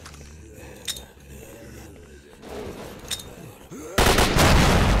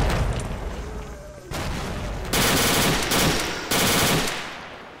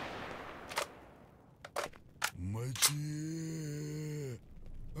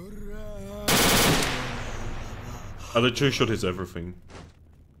 The two shot is everything.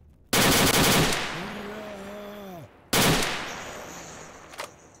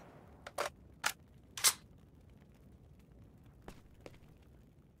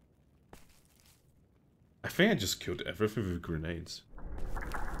 I think I just killed everything with grenades.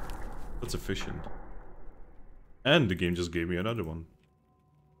 That's efficient. And the game just gave me another one.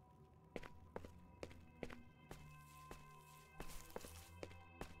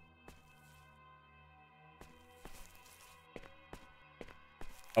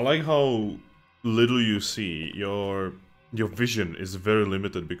 I like how little you see. Your vision is very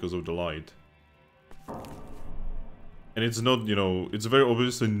limited because of the light. And it's not, you know, it's very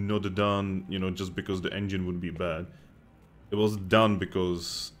obviously not done, you know, just because the engine would be bad. It was done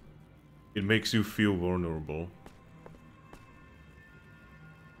because it makes you feel vulnerable.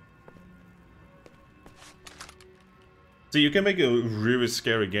 See, you can make a really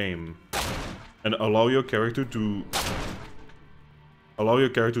scary game and allow your character to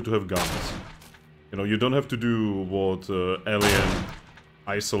have guns. You know, you don't have to do what Alien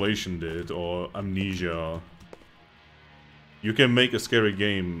Isolation did or Amnesia. You can make a scary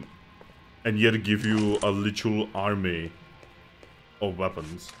game and yet give you a literal army of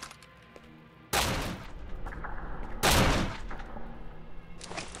weapons.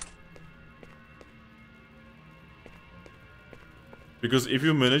 Because if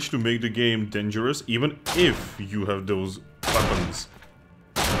you manage to make the game dangerous, even if you have those weapons,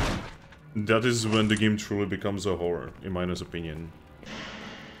 that is when the game truly becomes a horror, in my honest opinion.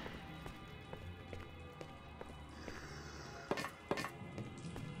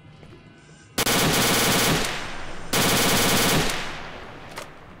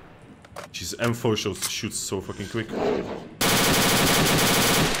 Jeez, M4 shoots so fucking quick.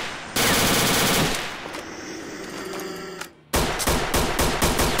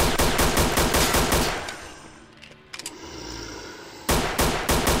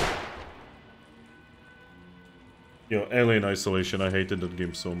 Yo, Alien Isolation, I hated that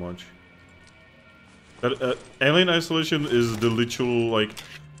game so much. That Alien Isolation is the literal, like,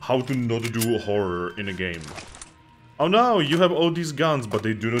 how to not do horror in a game. Oh no, you have all these guns, but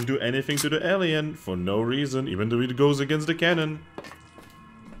they do not do anything to the alien for no reason, even though it goes against the canon.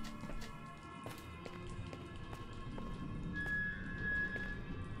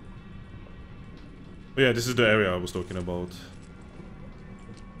 But yeah, this is the area I was talking about.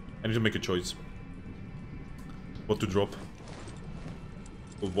 I need to make a choice. What to drop?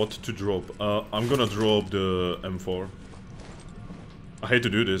 What to drop? I'm gonna drop the M4. I hate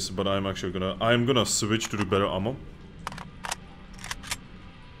to do this, but I'm gonna switch to the better ammo.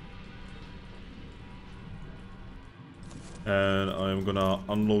 And I'm gonna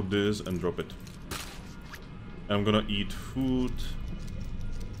unload this and drop it. I'm gonna eat food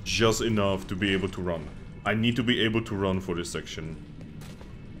just enough to be able to run. I need to be able to run for this section.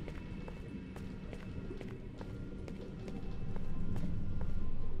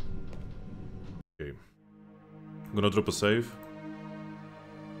 Okay. I'm gonna drop a save.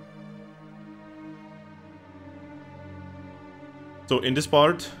 So in this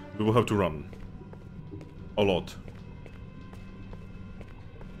part, we will have to run. A lot.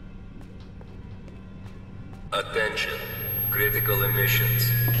 Attention. Critical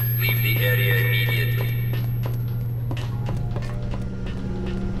emissions. Leave the area immediately.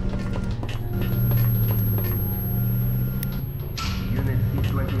 Unit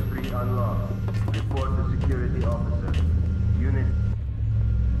C-23 unlocked. Report to security officer. Unit...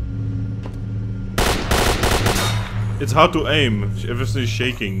 It's hard to aim. Everything is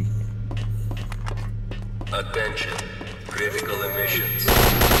shaking. Attention. Critical emissions.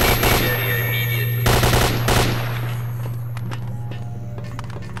 Leave the area immediately.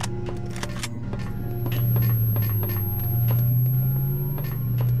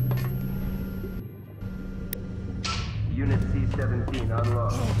 Unit C-17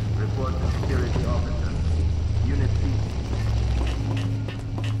 unlocked. Report to security officer. Unit C...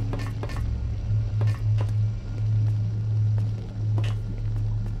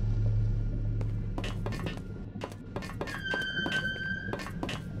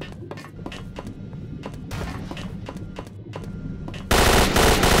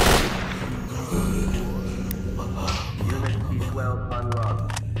 Unit C-12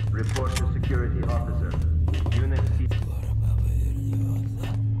 unlocked. Report to security officer. Unit C...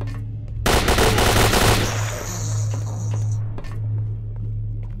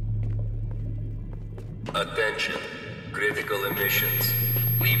 Attention. Critical emissions.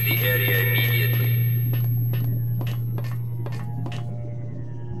 Leave the area immediately.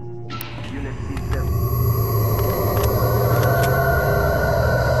 Unit C-7...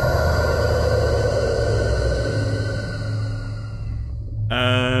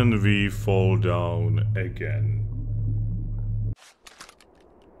 And we fall down again.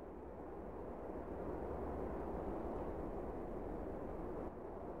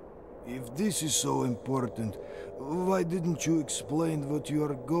 If this is so important, why didn't you explain what you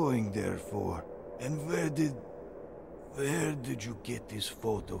are going there for? And where did you get this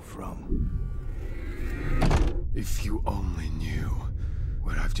photo from? If you only knew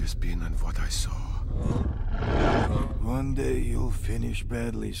where I've just been and what I saw. One day you'll finish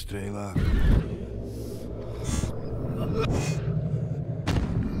badly, S.T.A.L.K.E.R.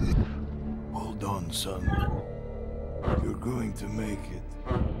 Hold on, son. You're going to make it.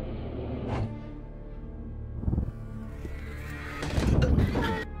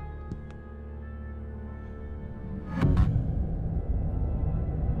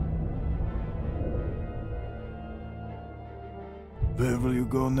 Where will you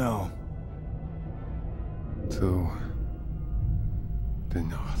go now? To the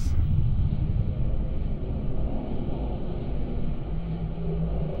north.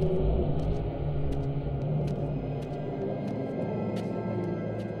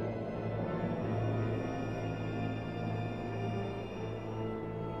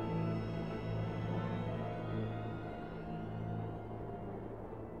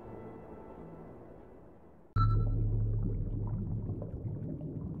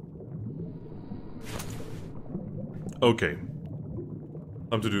 Okay.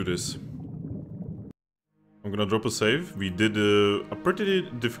 Time to do this. I'm gonna drop a save. We did a pretty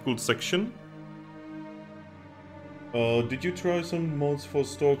difficult section. Did you try some mods for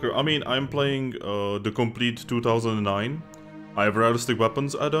S.T.A.L.K.E.R? I mean, I'm playing the complete 2009. I have realistic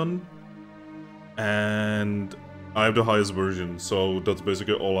weapons add-on. And I have the highest version, so that's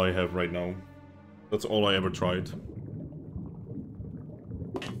basically all I have right now. That's all I ever tried.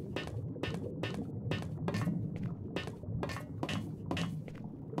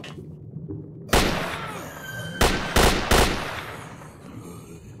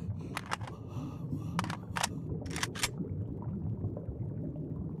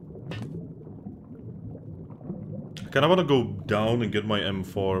 I kinda wanna go down and get my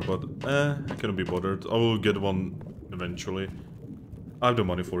M4, but I cannot be bothered. I will get one eventually. I have the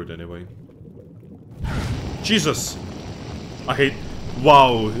money for it anyway. Jesus! I hate...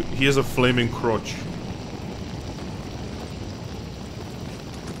 Wow, he has a flaming crotch.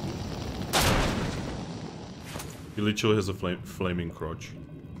 He literally has a flaming crotch.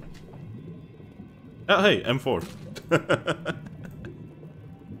 Hey, M4.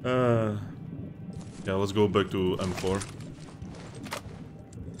 Yeah, let's go back to M4.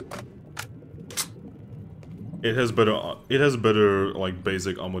 It has better like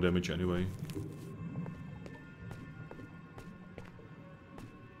basic ammo damage anyway.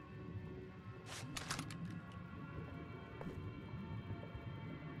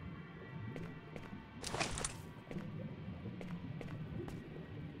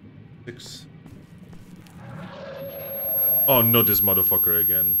 Oh, not this motherfucker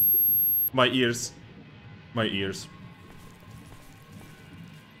again. My ears. My ears.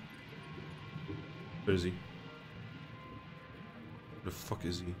 Where is he? Where the fuck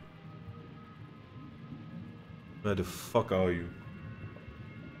is he? Where the fuck are you?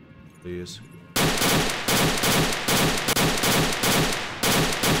 There he is.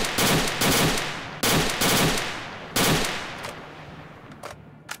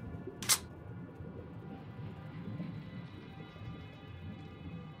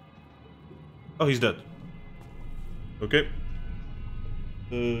 Oh, he's dead. Okay.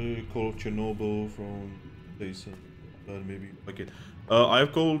 Call of Chernobyl from Jason. Maybe like it. I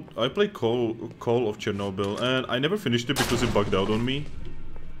played Call of Chernobyl and I never finished it because it bugged out on me.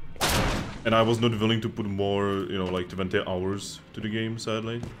 And I was not willing to put more, you know, like 20 hours to the game,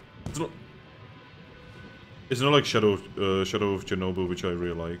 sadly. It's not like Shadow of Chernobyl, which I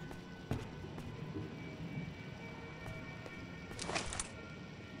really like.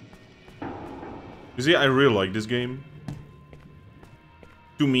 You see, I really like this game.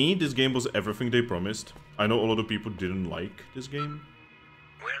 To me, this game was everything they promised. I know a lot of people didn't like this game.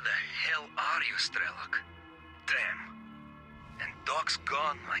 Where the hell are you, S.T.A.L.K.E.R? Damn. And Doc's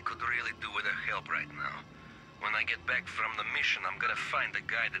gone, I could really do with her help right now. When I get back from the mission, I'm gonna find the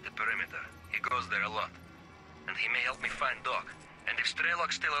guide at the perimeter. He goes there a lot. And he may help me find Doc. And if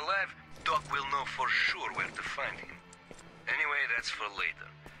S.T.A.L.K.E.'s still alive, Doc will know for sure where to find him. Anyway, that's for later.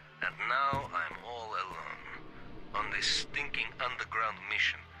 And now I'm all alone. On this stinking underground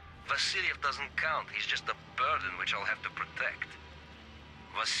mission. Vasiliev doesn't count, he's just a burden which I'll have to protect.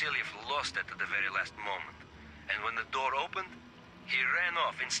 Vasiliev lost it at the very last moment. And when the door opened, he ran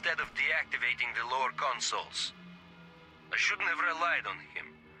off instead of deactivating the lower consoles. I shouldn't have relied on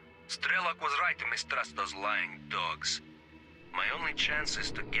him. S.T.A.L.K.E.R was right to mistrust those lying dogs. My only chance is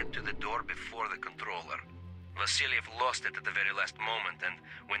to get to the door before the controller. Vasiliev lost it at the very last moment, and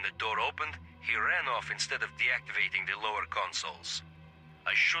when the door opened, he ran off instead of deactivating the lower consoles.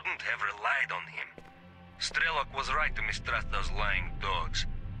 I shouldn't have relied on him. S.T.A.L.K.E.R was right to mistrust those lying dogs.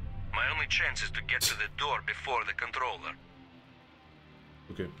 My only chance is to get to the door before the controller.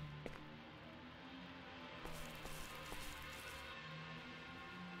 Okay.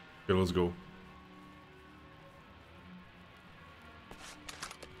 Okay, let's go.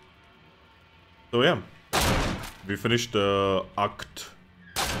 So yeah. We finished Act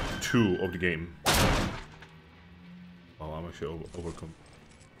 2 of the game. Wow, I'm actually overcome.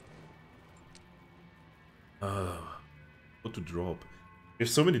 What to drop?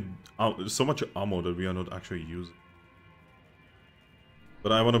 There's so much ammo that we are not actually using.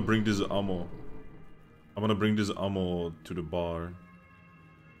 But I want to bring this ammo. I want to bring this ammo to the bar.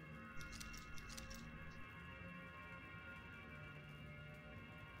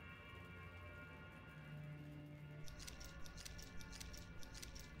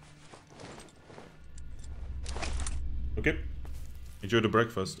 Okay. Enjoy the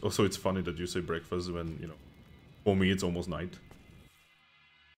breakfast. Also, it's funny that you say breakfast when, you know, for me it's almost night.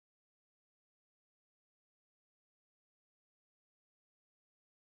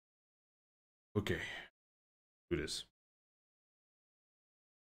 Okay. Do this.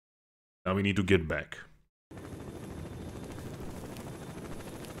 Now we need to get back.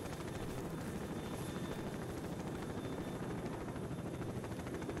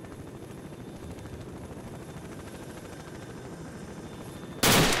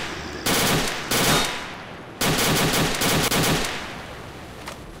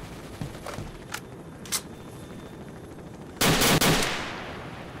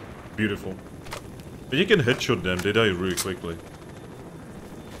 Beautiful. But you can headshot them, they die really quickly.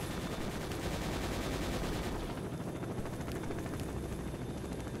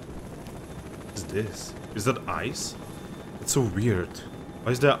 What is this? Is that ice? It's so weird.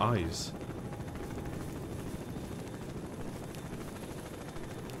 Why is there ice?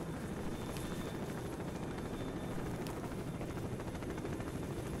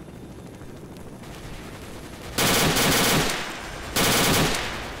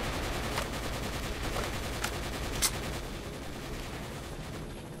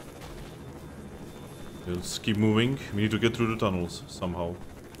 Let's keep moving. We need to get through the tunnels somehow.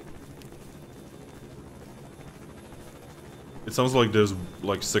 It sounds like there's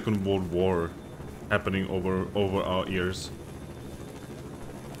like Second World War happening over our ears.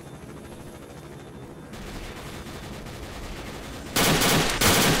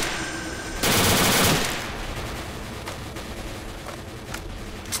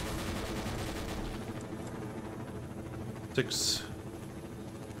 6.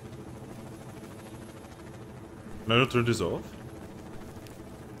 Can I not turn this off?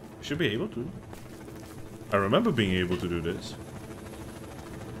 I should be able to. I remember being able to do this.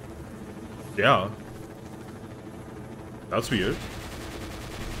 Yeah. That's weird.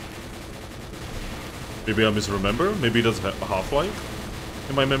 Maybe I misremember? Maybe that's a half-life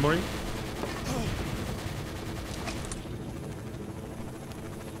in my memory?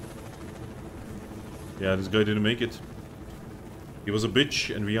 Yeah, this guy didn't make it. He was a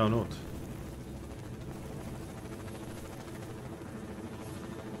bitch and we are not.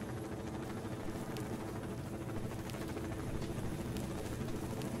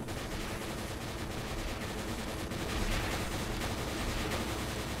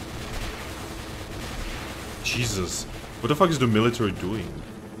 Jesus. What the fuck is the military doing?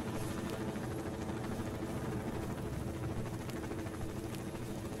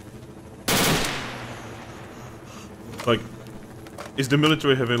 Like, is the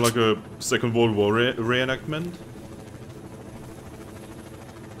military having like a Second World War reenactment?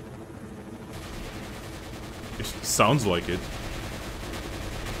 It sounds like it.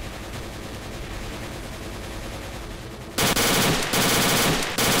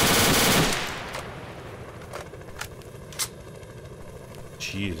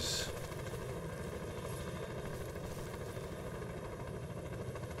 Jeez.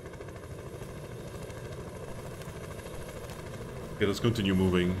 Okay, let's continue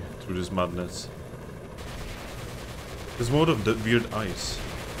moving through this madness. There's more of that weird ice.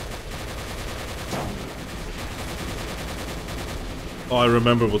 Oh, I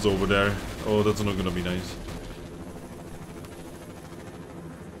remember what's over there. Oh, that's not gonna be nice.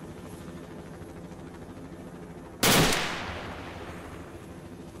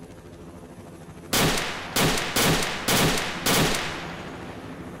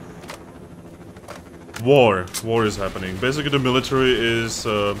 War. War is happening. Basically, the military is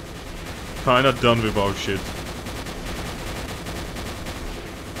kinda done with our shit.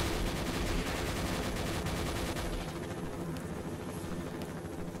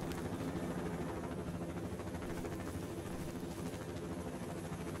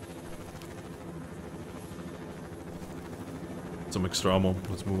 Some extra ammo.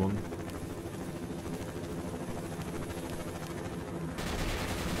 Let's move on.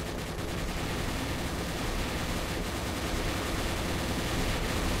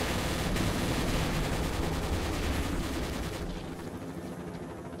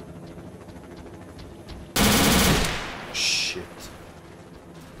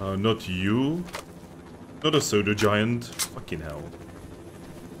 Not you. Not a soda giant. Fucking hell.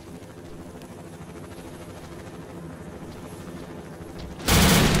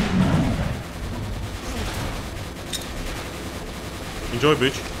 Enjoy,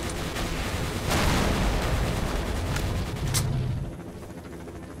 bitch.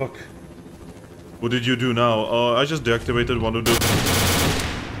 Fuck. What did you do now? I just deactivated one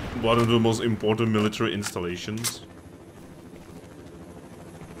of the most important military installations.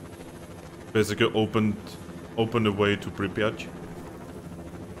 Basically opened the way to Pripyat.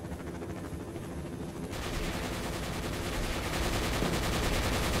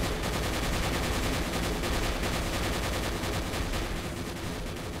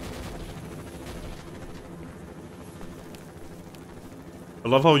 I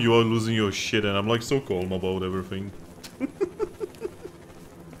love how you are losing your shit and I'm like so calm about everything.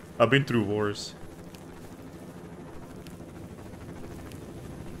 I've been through wars.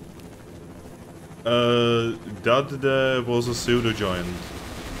 That there was a pseudo giant.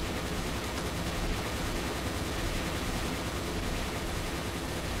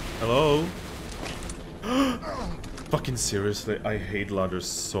 Hello? Fucking seriously, I hate ladders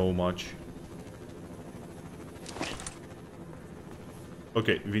so much.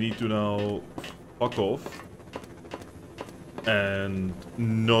 Okay, we need to now fuck off and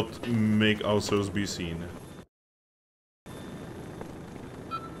not make ourselves be seen.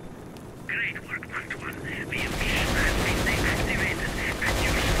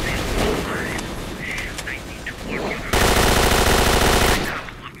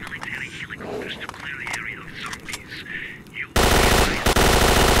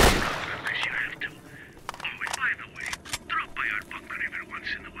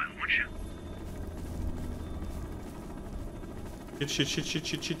 Shit. Shit.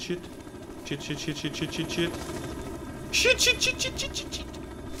 Shit.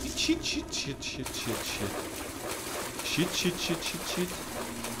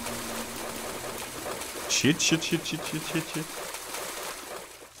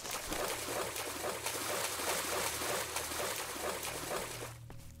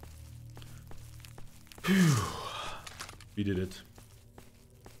 We did it.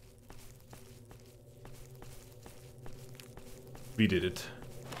 We did it.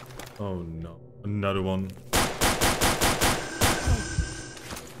 Oh no. Another one.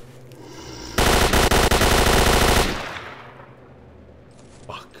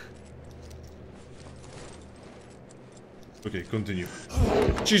 Fuck. Okay, continue.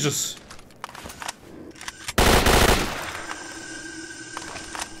 Jesus!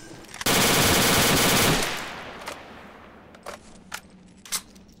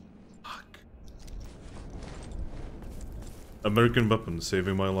 American weapon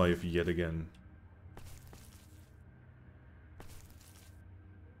saving my life yet again.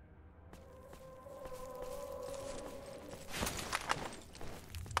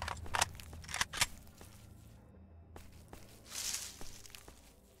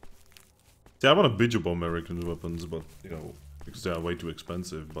 See, I want to bitch about American weapons, but, you know, because they are way too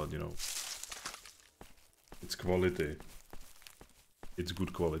expensive, but, you know, it's quality. It's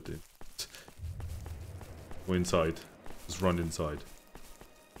good quality. Go inside. Just run inside.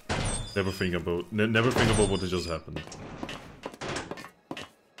 Never think about what just happened.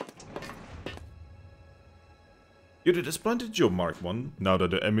 You did a splendid job, Mark 1. Now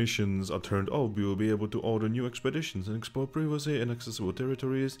that the emissions are turned off, we will be able to order new expeditions and explore previously inaccessible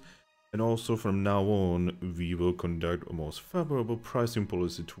territories. And also from now on, we will conduct a most favorable pricing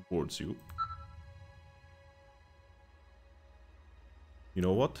policy towards you. You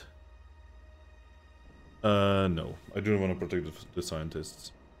know what? No. I don't want to protect the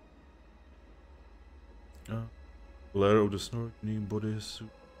scientists. Lair of the Snorks, new bodies.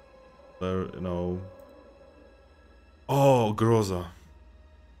 Lair, no. Oh, Groza.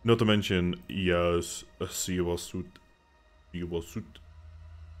 Not to mention, yes, a Siva suit. Siva suit.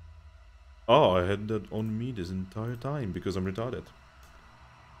 Oh, I had that on me this entire time because I'm retarded.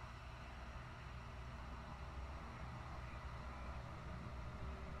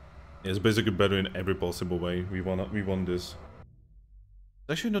 It's basically better in every possible way. We won this.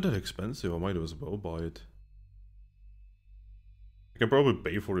 It's actually not that expensive. I might as well buy it. I can probably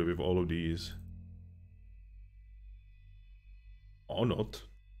pay for it with all of these. Or not.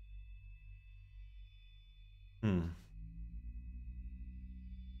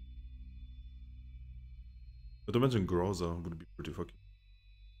 But to mention Groza would be pretty fucking...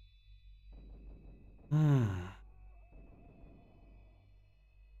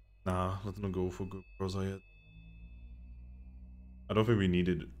 Nah, let's not go for Groza yet. I don't think we need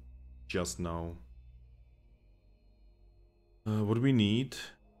it just now. What we need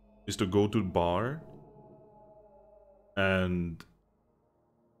is to go to the bar and...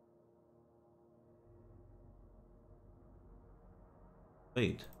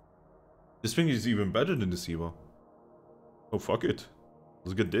 Wait. This thing is even better than the Siva. Oh, fuck it.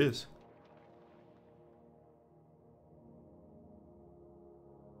 Let's get this.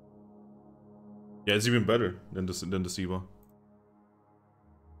 Yeah, it's even better than the Siva.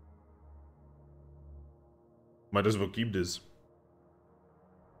 Might as well keep this.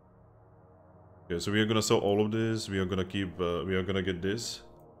 Okay, so we are gonna sell all of this. We are gonna keep. We are gonna get this.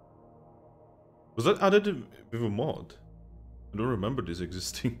 Was that added with a mod? I don't remember this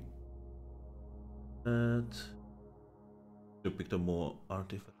existing. To pick up more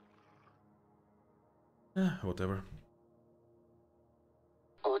artifacts. Whatever.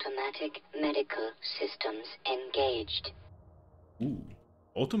 Automatic medical systems engaged. Ooh,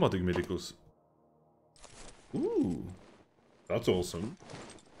 automatic medicals. Ooh, that's awesome.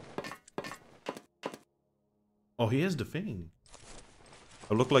 Oh, he has the thing.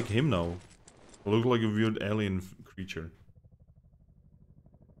 I look like him now. I look like a weird alien creature.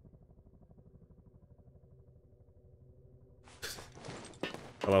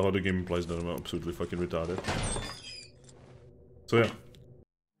 I love how the game implies that I'm absolutely fucking retarded. So yeah,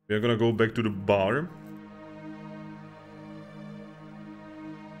 we are gonna go back to the bar.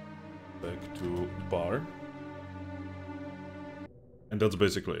 Back to the bar. And that's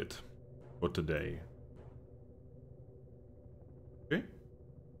basically it for today. Okay.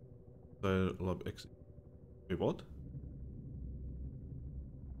 Lab exit. Wait, what?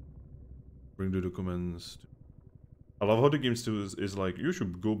 Bring the documents. I love how the game still is like, you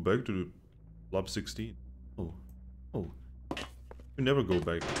should go back to the lab 16. Oh. Oh. You never go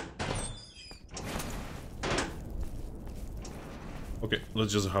back. Okay,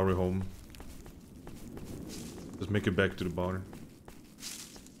 let's just hurry home. Let's make it back to the bar.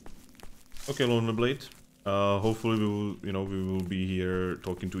 Okay, Lonely Blade. Hopefully we will, we will be here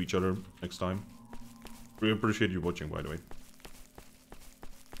talking to each other next time. We appreciate you watching, by the way.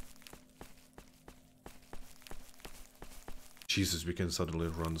 Jesus, we can suddenly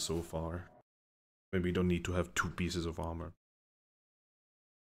run so far. Maybe you don't need to have 2 pieces of armor.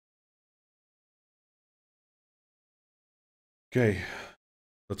 Okay,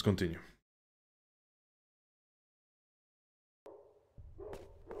 let's continue.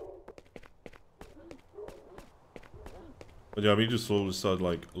 But yeah, we need to slowly start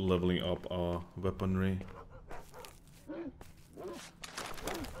like leveling up our weaponry.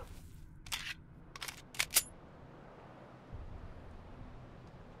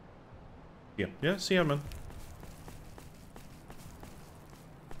 Yeah, see ya, man.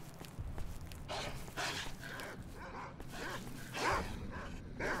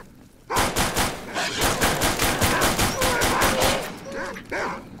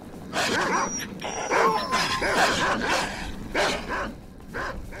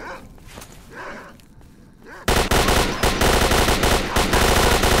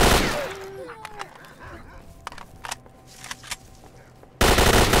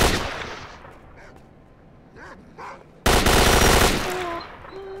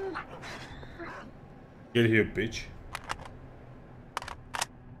 Get here, bitch.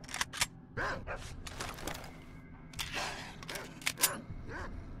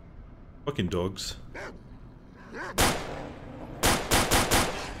 Fucking dogs.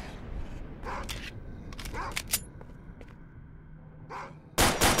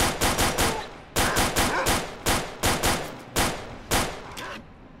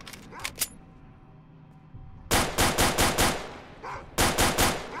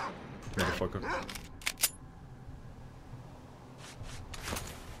 Motherfucker.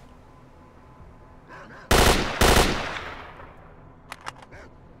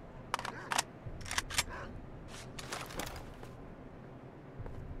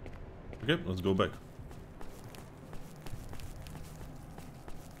 Okay, let's go back.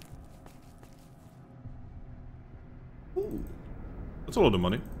 Ooh, that's a lot of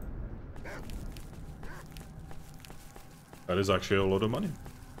money. That is actually a lot of money.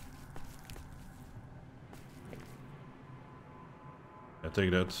 I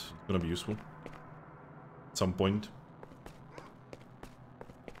think that's gonna be useful at some point.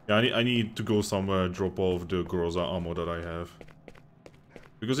 Yeah, I need to go somewhere, drop off the Groza ammo that I have.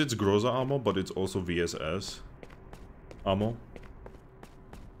 Because it's Groza ammo, but it's also VSS ammo.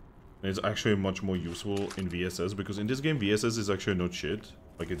 And it's actually much more useful in VSS, because in this game VSS is actually not shit,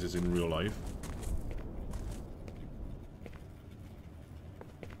 like it is in real life.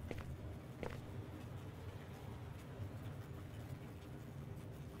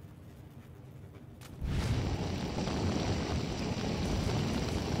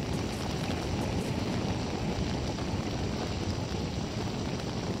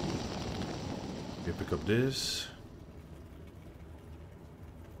 Pick up this.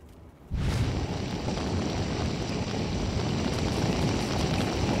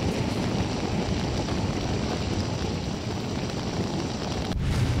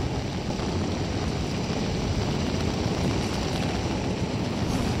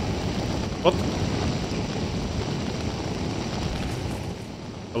 What?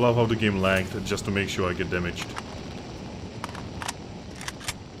 I love how the game lagged just to make sure I get damaged.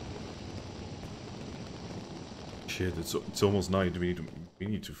 Shit, it's almost night. We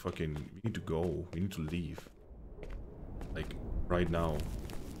need to go. We need to leave. Like right now.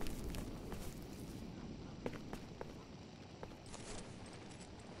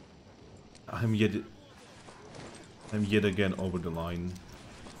 I'm yet again over the line.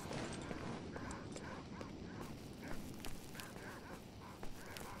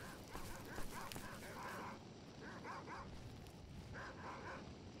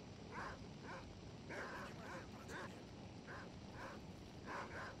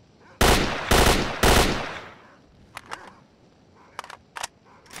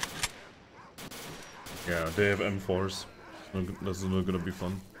 Yeah, they have M4s. That's not gonna be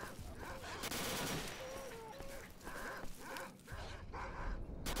fun.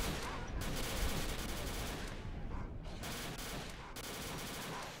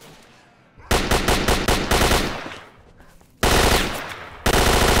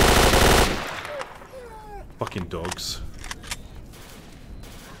 Fucking dogs.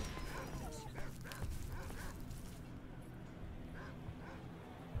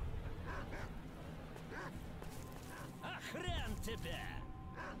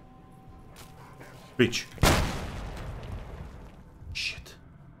 Bitch. Shit.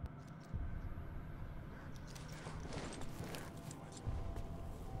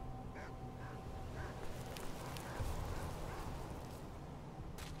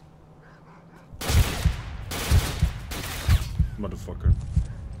 Motherfucker.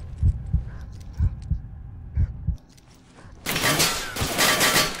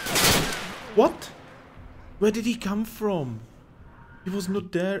 What? Where did he come from? He was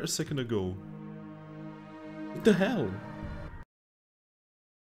not there a second ago. What the hell?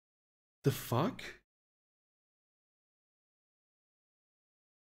 The fuck?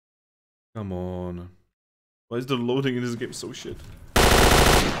 Come on. Why is the loading in this game so shit?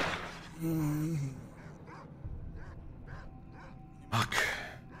 Fuck.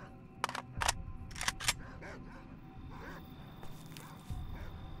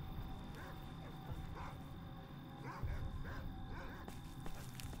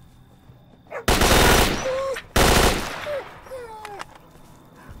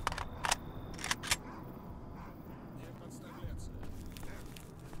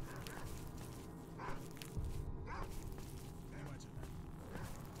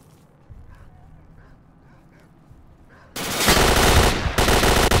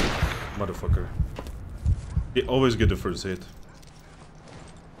 Motherfucker. They always get the first hit.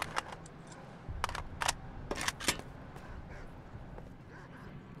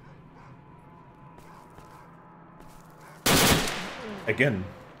 Again,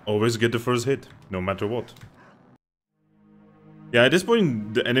 always get the first hit, no matter what. Yeah, at this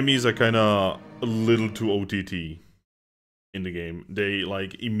point, the enemies are kinda a little too OTT in the game. They,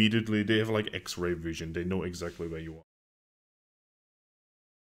 like, immediately, they have, like, X-ray vision. They know exactly where you are.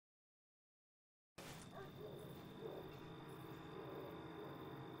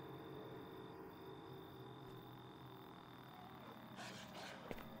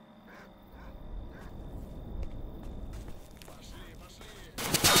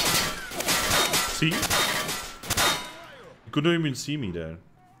 See? You couldn't even see me there.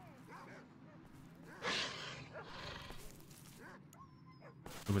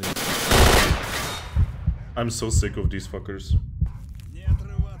 I'm so sick of these fuckers.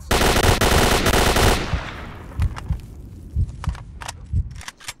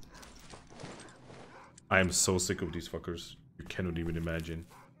 I am so sick of these fuckers. You cannot even imagine.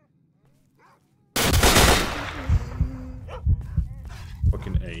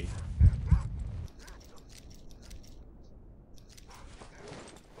 Fucking A.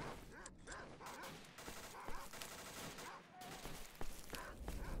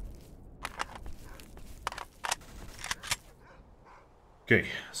 Okay,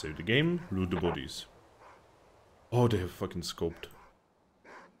 save the game, loot the bodies. Oh, they have fucking scoped.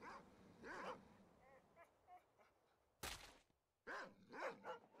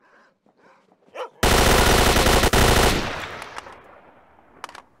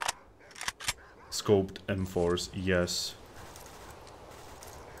 Scoped M4s, yes.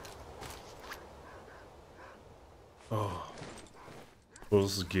 Oh.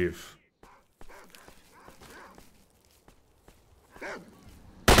 Pulse give.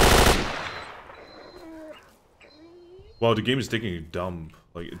 Wow, the game is taking a dump.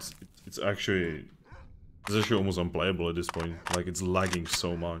 Like it's actually almost unplayable at this point. Like it's lagging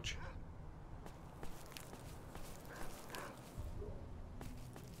so much.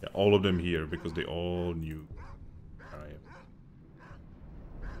 Yeah, all of them here because they all knew. Alright.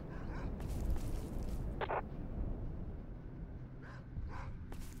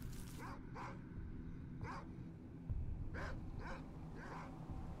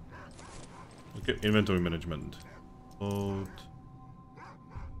 Okay, inventory management. Load.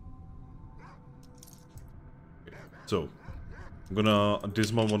 Okay, so I'm gonna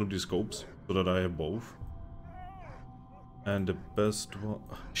dismount one of these scopes so that I have both. And the best one...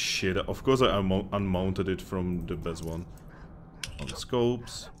 Shit, of course I unmounted it from the best one. On the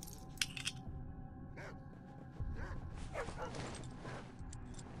scopes.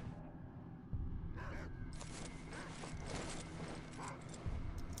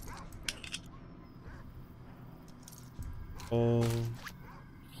 Oh.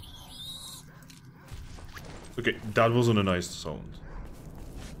 Okay, that wasn't a nice sound.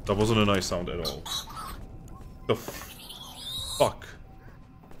 That wasn't a nice sound at all. The fuck?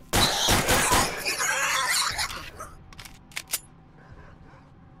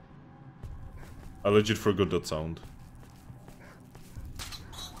 I legit forgot that sound.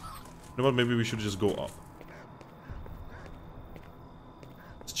 You know what, maybe we should just go up.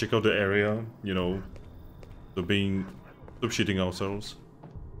 Let's check out the area, you know. Stop shitting ourselves.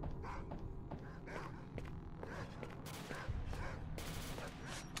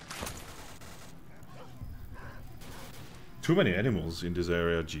 Too many animals in this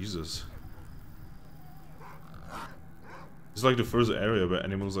area, Jesus. It's like the first area where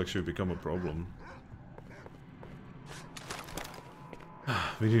animals actually become a problem.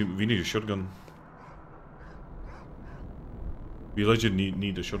 We need a shotgun. We legit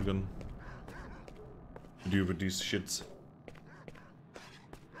need a shotgun to deal with these shits.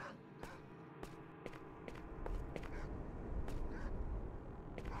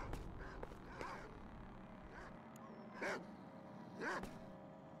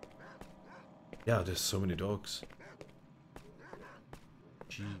 Yeah, there's so many dogs.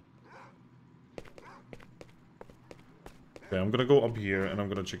 Gee. Okay, I'm gonna go up here and I'm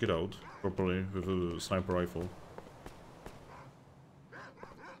gonna check it out properly with a sniper rifle.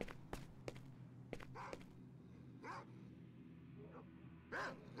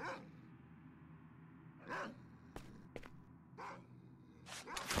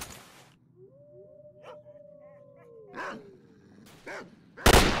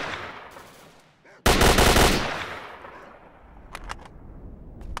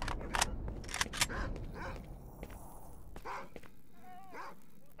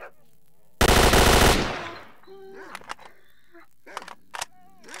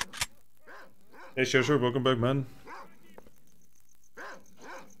 Hey, sure, welcome back, man.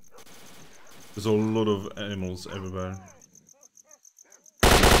 There's a lot of animals everywhere.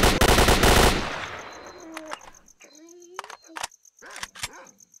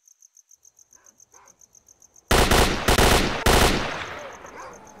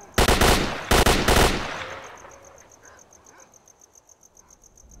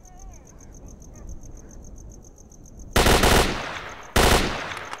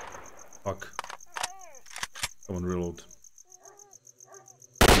 Fuck. Come on, reload.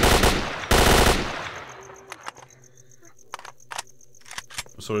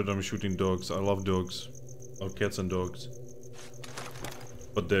 I'm sorry that I'm shooting dogs. I love dogs. I love cats and dogs.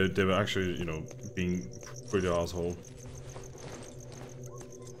 But they were actually, you know, being pretty asshole.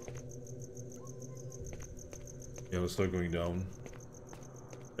 Yeah, we're still going down.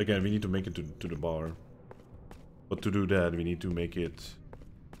 Again, we need to make it to the bar. But to do that, we need to make it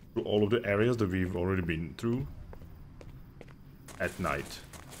through all of the areas that we've already been through. At night,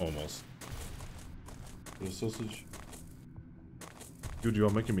 almost. The sausage. Dude, you are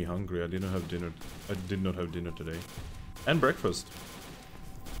making me hungry. I did not have dinner. I did not have dinner today. And breakfast.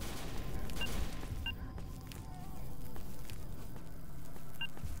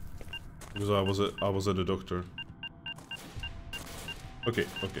 Because I was at the doctor. Okay,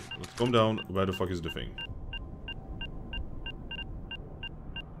 let's calm down. Where the fuck is the thing?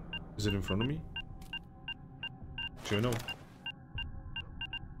 Is it in front of me? Sure, no.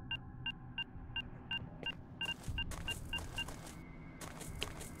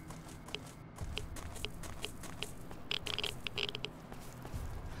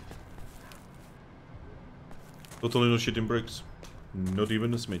 Totally no shit in bricks. Not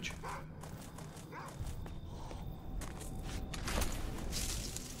even a smidge.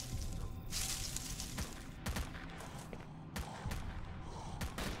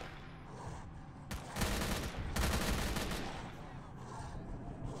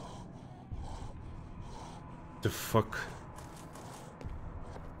 The fuck?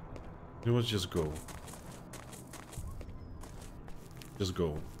 You know what, just go. Just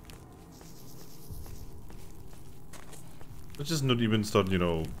go. Let's just not even start, you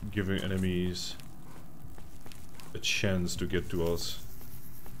know, giving enemies a chance to get to us.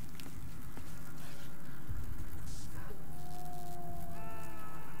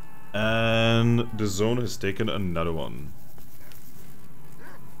 And the zone has taken another one.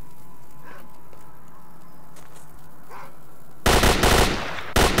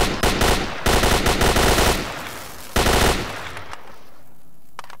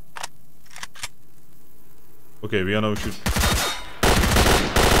 Okay, we are now shoot.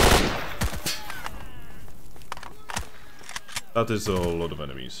 That is a lot of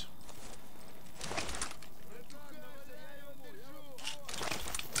enemies.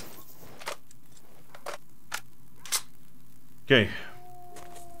 Okay.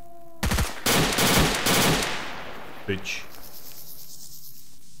 Bitch.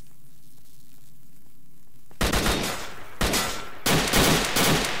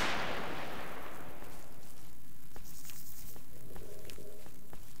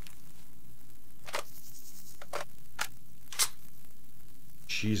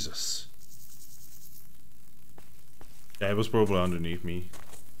 Jesus. Yeah, it was probably underneath me.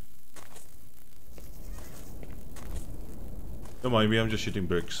 Don't mind me, I'm just shooting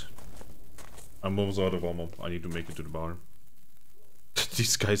bricks. I'm almost out of ammo. I need to make it to the bar.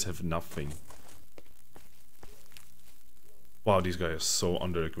 These guys have nothing. Wow, these guys are so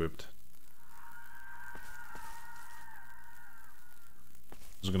under-equipped.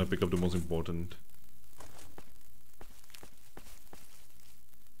 Just gonna pick up the most important.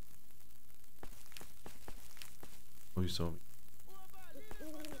 Oh, you saw me.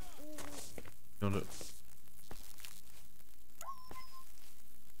 Found it.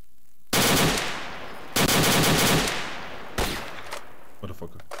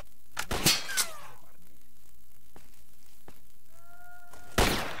 Motherfucker.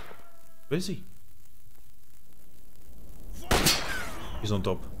 Where is he? He's on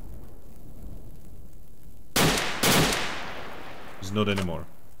top. He's not anymore.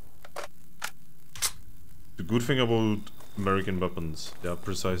 The good thing about American weapons, they are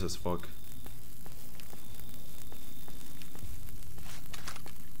precise as fuck.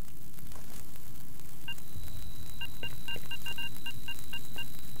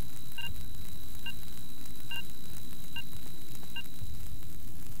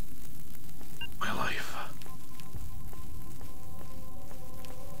 My life.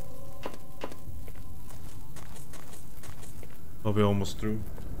 Oh, we're almost through.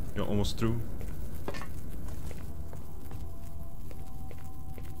 You're almost through.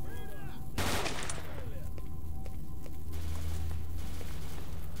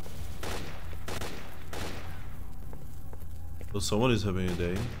 So someone is having a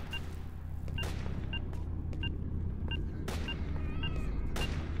day.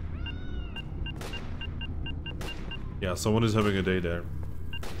 Yeah, someone is having a day there.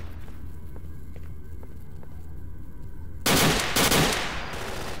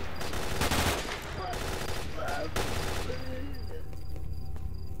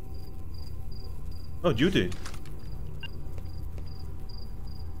 Oh, duty.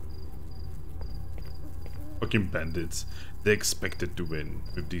 Fucking bandits. They expected to win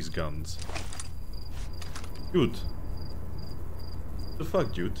with these guns. Dude. The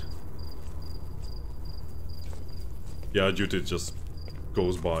fuck, dude? Yeah, duty just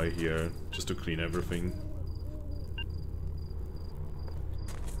goes by here just to clean everything.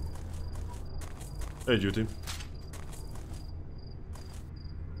 Hey, duty.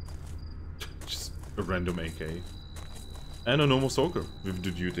 Just a random AK. And a normal stalker with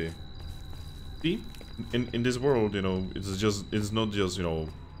the duty. See? In this world, you know, it's not just, you know,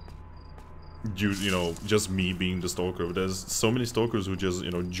 just me being the stalker. There's so many stalkers who just,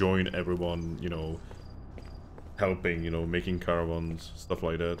 you know, join everyone, you know, helping, you know, making caravans, stuff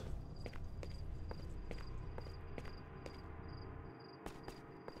like that.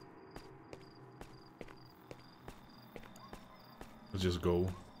 Let's just go.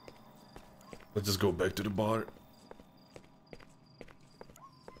 Let's just go back to the bar.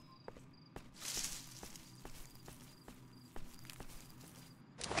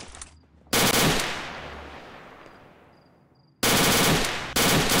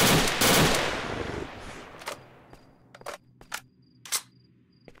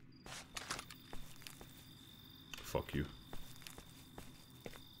 Fuck you.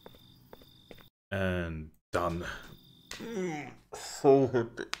 And done. So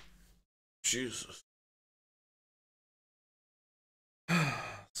happy. Jesus.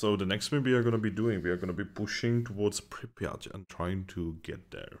 So the next thing we are gonna be doing, we are gonna be pushing towards Pripyat and trying to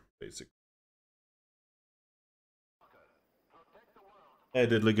get there, basically. Hey,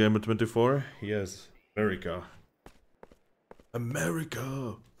 Deadly Gamer 24? Yes. America.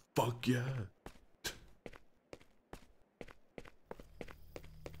 America! Fuck yeah!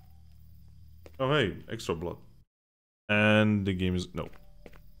 Oh hey, extra blood. And the game is... no.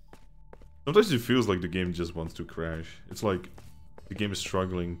 Sometimes it feels like the game just wants to crash. It's like the game is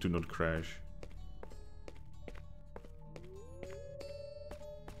struggling to not crash.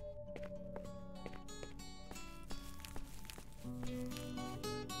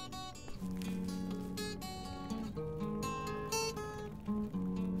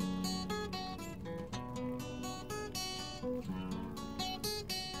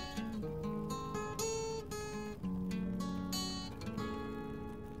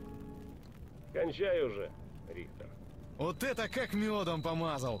 Кончай уже, Рихтер. Вот это как медом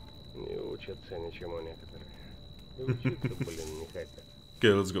помазал. Не учатся ничему некоторые. И учиться, блин, не хотят.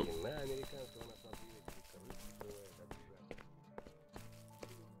 Okay, let's go.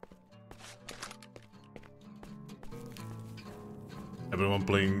 Everyone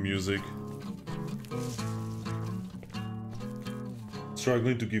playing music.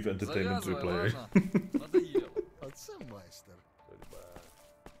 Struggling to give entertainment to a player.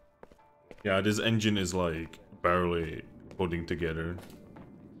 Yeah, this engine is like barely holding together.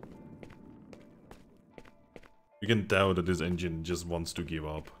 You can tell that this engine just wants to give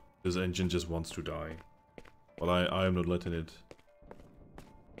up. This engine just wants to die. But I am not letting it.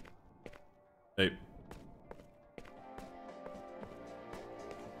 Hey.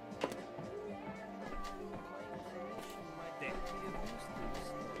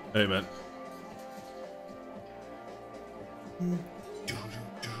 Hey, man.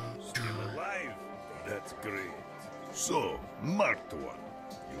 Still alive? That's great. So, marked one.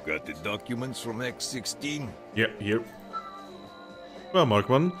 You got the documents from X16? Yep, here. Well, Mark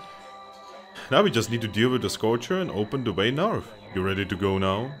 1. Now we just need to deal with the Scorcher and open the way north. You ready to go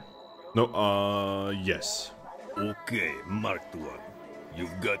now? No, yes. Okay, marked one.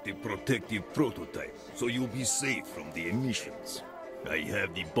 You've got a protective prototype, so you'll be safe from the emissions. I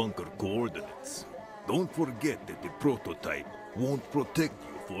have the bunker coordinates. Don't forget that the prototype won't protect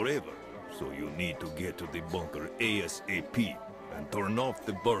you forever, so you need to get to the bunker ASAP and turn off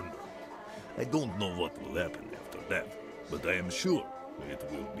the burner. I don't know what will happen after that, but I am sure it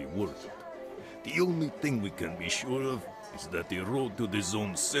will be worth it. The only thing we can be sure of is that the road to the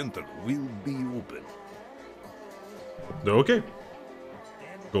zone center will be open. Okay.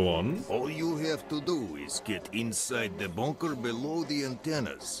 Go on. All you have to do is get inside the bunker below the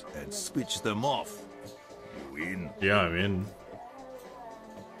antennas and switch them off. You in? Yeah, I'm in.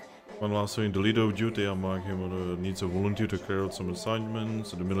 One last thing, the leader of duty, needs a volunteer to carry out some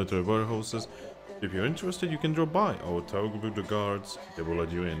assignments at the military warehouses. If you're interested, you can drop by. I will talk with the guards. They will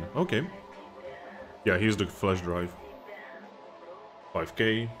let you in. Okay. Yeah, here's the flash drive.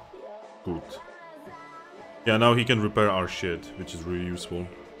 5k. Good. Yeah, now he can repair our shit, which is really useful.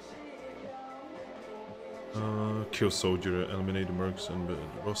 Kill soldier, eliminate the mercs and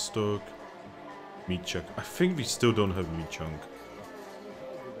Rostock. Meat check. I think we still don't have meat chunk.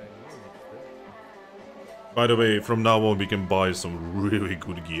 By the way, from now on we can buy some really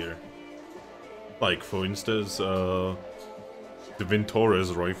good gear. Like, for instance, the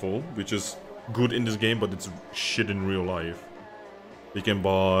Vintorez rifle, which is good in this game, but it's shit in real life. We can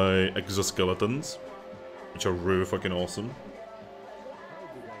buy exoskeletons, which are really fucking awesome.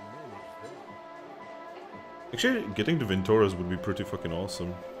 Actually, getting the Vintorez would be pretty fucking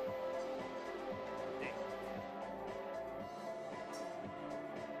awesome.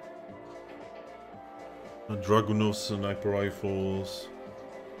 Dragunov sniper rifles.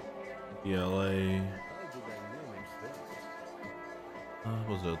 ELA.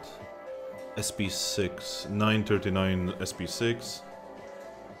 What's that? SP6. 939 SP6.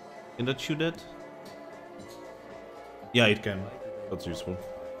 Can that shoot that? Yeah, it can. That's useful.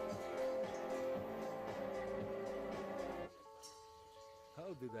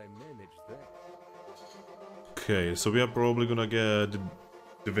 How did I manage that? Okay, so we are probably gonna get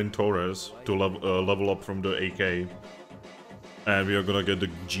the Vintorez to level up from the AK. And we are gonna get the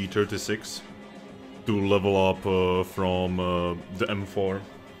G36 to level up from the M4.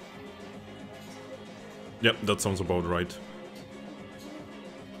 Yep, that sounds about right.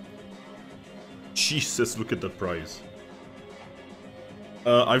 Jesus, look at that price.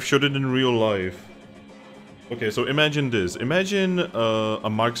 I've shot it in real life. Okay, so imagine this. Imagine a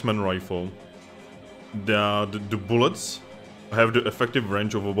marksman rifle. The bullets have the effective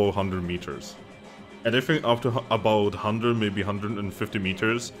range of about 100 meters. And I think after about 100, maybe 150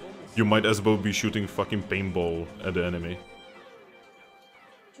 meters, you might as well be shooting fucking paintball at the enemy.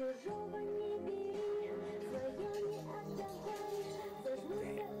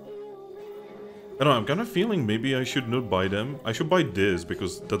 I don't know, I'm kind of feeling maybe I should not buy them. I should buy this,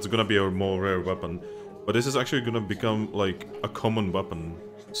 because that's gonna be a more rare weapon. But this is actually gonna become, like, a common weapon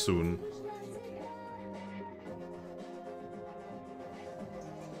soon.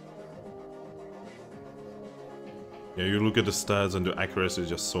 Yeah, you look at the stats and the accuracy is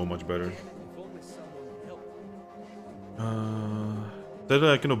just so much better. That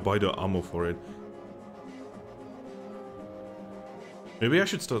I cannot buy the ammo for it. Maybe I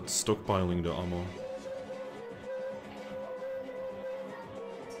should start stockpiling the ammo.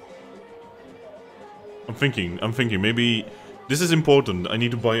 I'm thinking, maybe this is important. I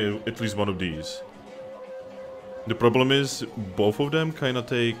need to buy at least one of these. The problem is, both of them kind of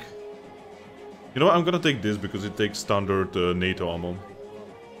take... You know what, I'm gonna take this because it takes standard NATO ammo.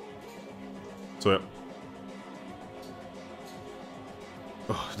 So yeah.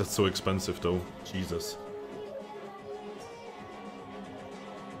 Oh, that's so expensive though. Jesus.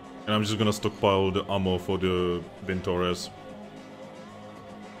 And I'm just gonna stockpile the ammo for the Vintorez.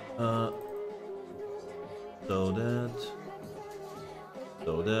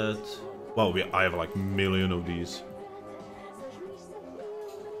 So that. Wow, I have like a million of these.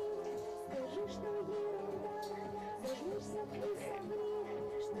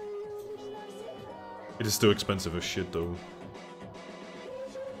 It is still expensive as shit though.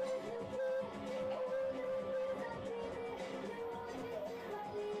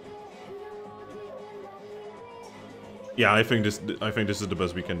 Yeah, I think this is the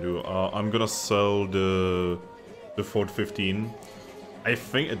best we can do. I'm gonna sell the Ford 15. I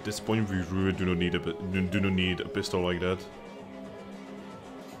think at this point we really do not need a pistol like that.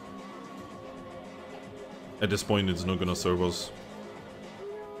 At this point it's not gonna serve us.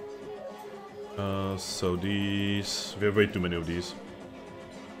 So these... We have way too many of these.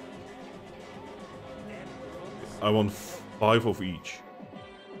 I want 5 of each.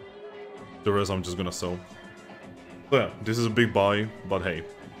 The rest I'm just gonna sell. So yeah, this is a big buy, but hey,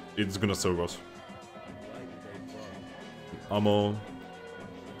 it's gonna serve us. Ammo.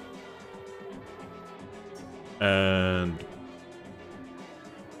 And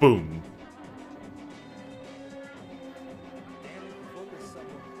boom.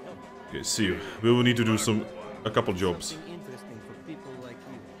 Okay, see you. We will need to do a couple jobs.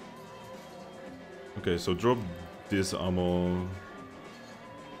 Okay, so drop this ammo.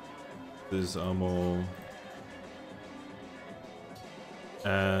 This ammo.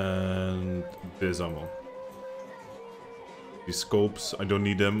 And this ammo. These scopes, I don't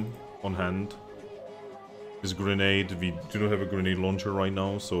need them on hand. This grenade, we do not have a grenade launcher right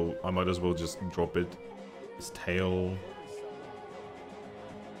now, so I might as well just drop it. This tail.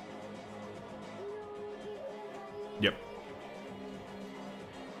 Yep.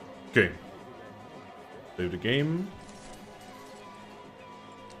 Okay. Save the game.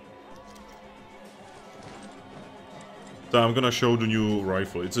 So I'm gonna show the new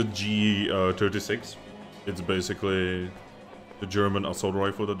rifle. It's a G36. It's basically the German assault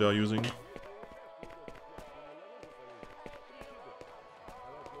rifle that they are using.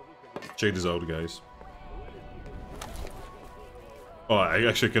 Check this out, guys. Oh, I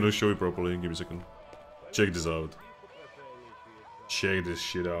actually cannot show it properly. Give me a second. Check this out. Check this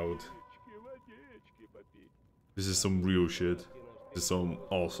shit out. This is some real shit. This is some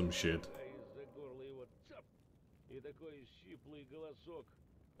awesome shit.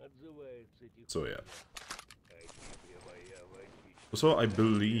 So yeah. So I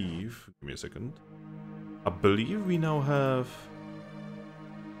believe... Give me a second. I believe we now have...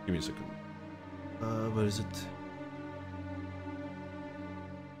 Give me a second. Where is it?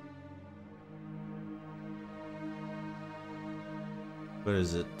 Where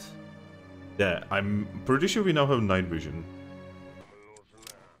is it? Yeah, I'm pretty sure we now have night vision.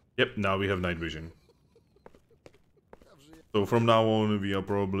 Yep, now we have night vision. So from now on, we are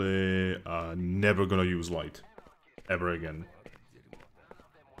probably never gonna use light. Ever again.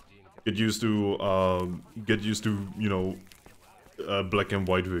 Get used to, you know, black and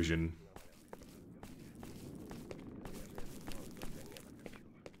white vision.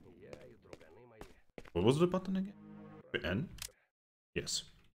 What was the button again? N? Yes.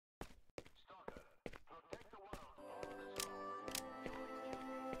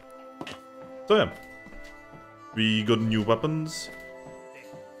 So yeah. We got new weapons.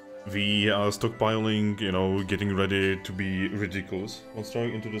 We are stockpiling, you know, getting ready to be ridiculous. What's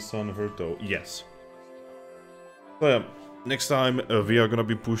throwing into the sun hurt though? Yes. So yeah, next time we are gonna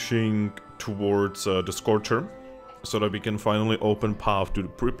be pushing towards the Scorcher, so that we can finally open path to the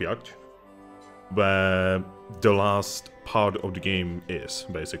Pripyat, where the last part of the game is,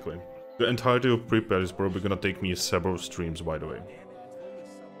 basically. The entirety of Pripyat is probably gonna take me several streams, by the way.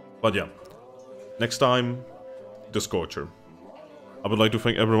 But yeah, next time, the Scorcher. I would like to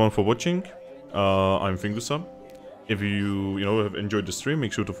thank everyone for watching. I'm Fingusa. If you have enjoyed the stream,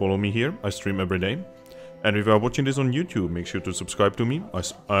 make sure to follow me here. I stream every day. And if you are watching this on YouTube, make sure to subscribe to me. I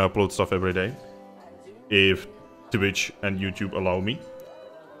upload stuff every day. If Twitch and YouTube allow me.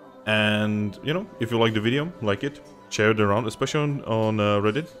 And, if you like the video, like it, share it around, especially on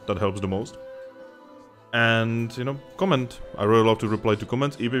Reddit. That helps the most. And, comment. I really love to reply to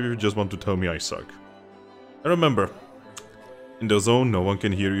comments, even if you just want to tell me I suck. And remember, in the zone, no one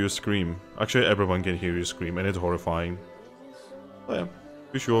can hear you scream. Actually, everyone can hear you scream, and it's horrifying. So yeah,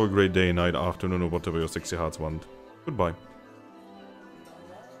 wish you all a great day, night, afternoon, or whatever your sexy hearts want. Goodbye.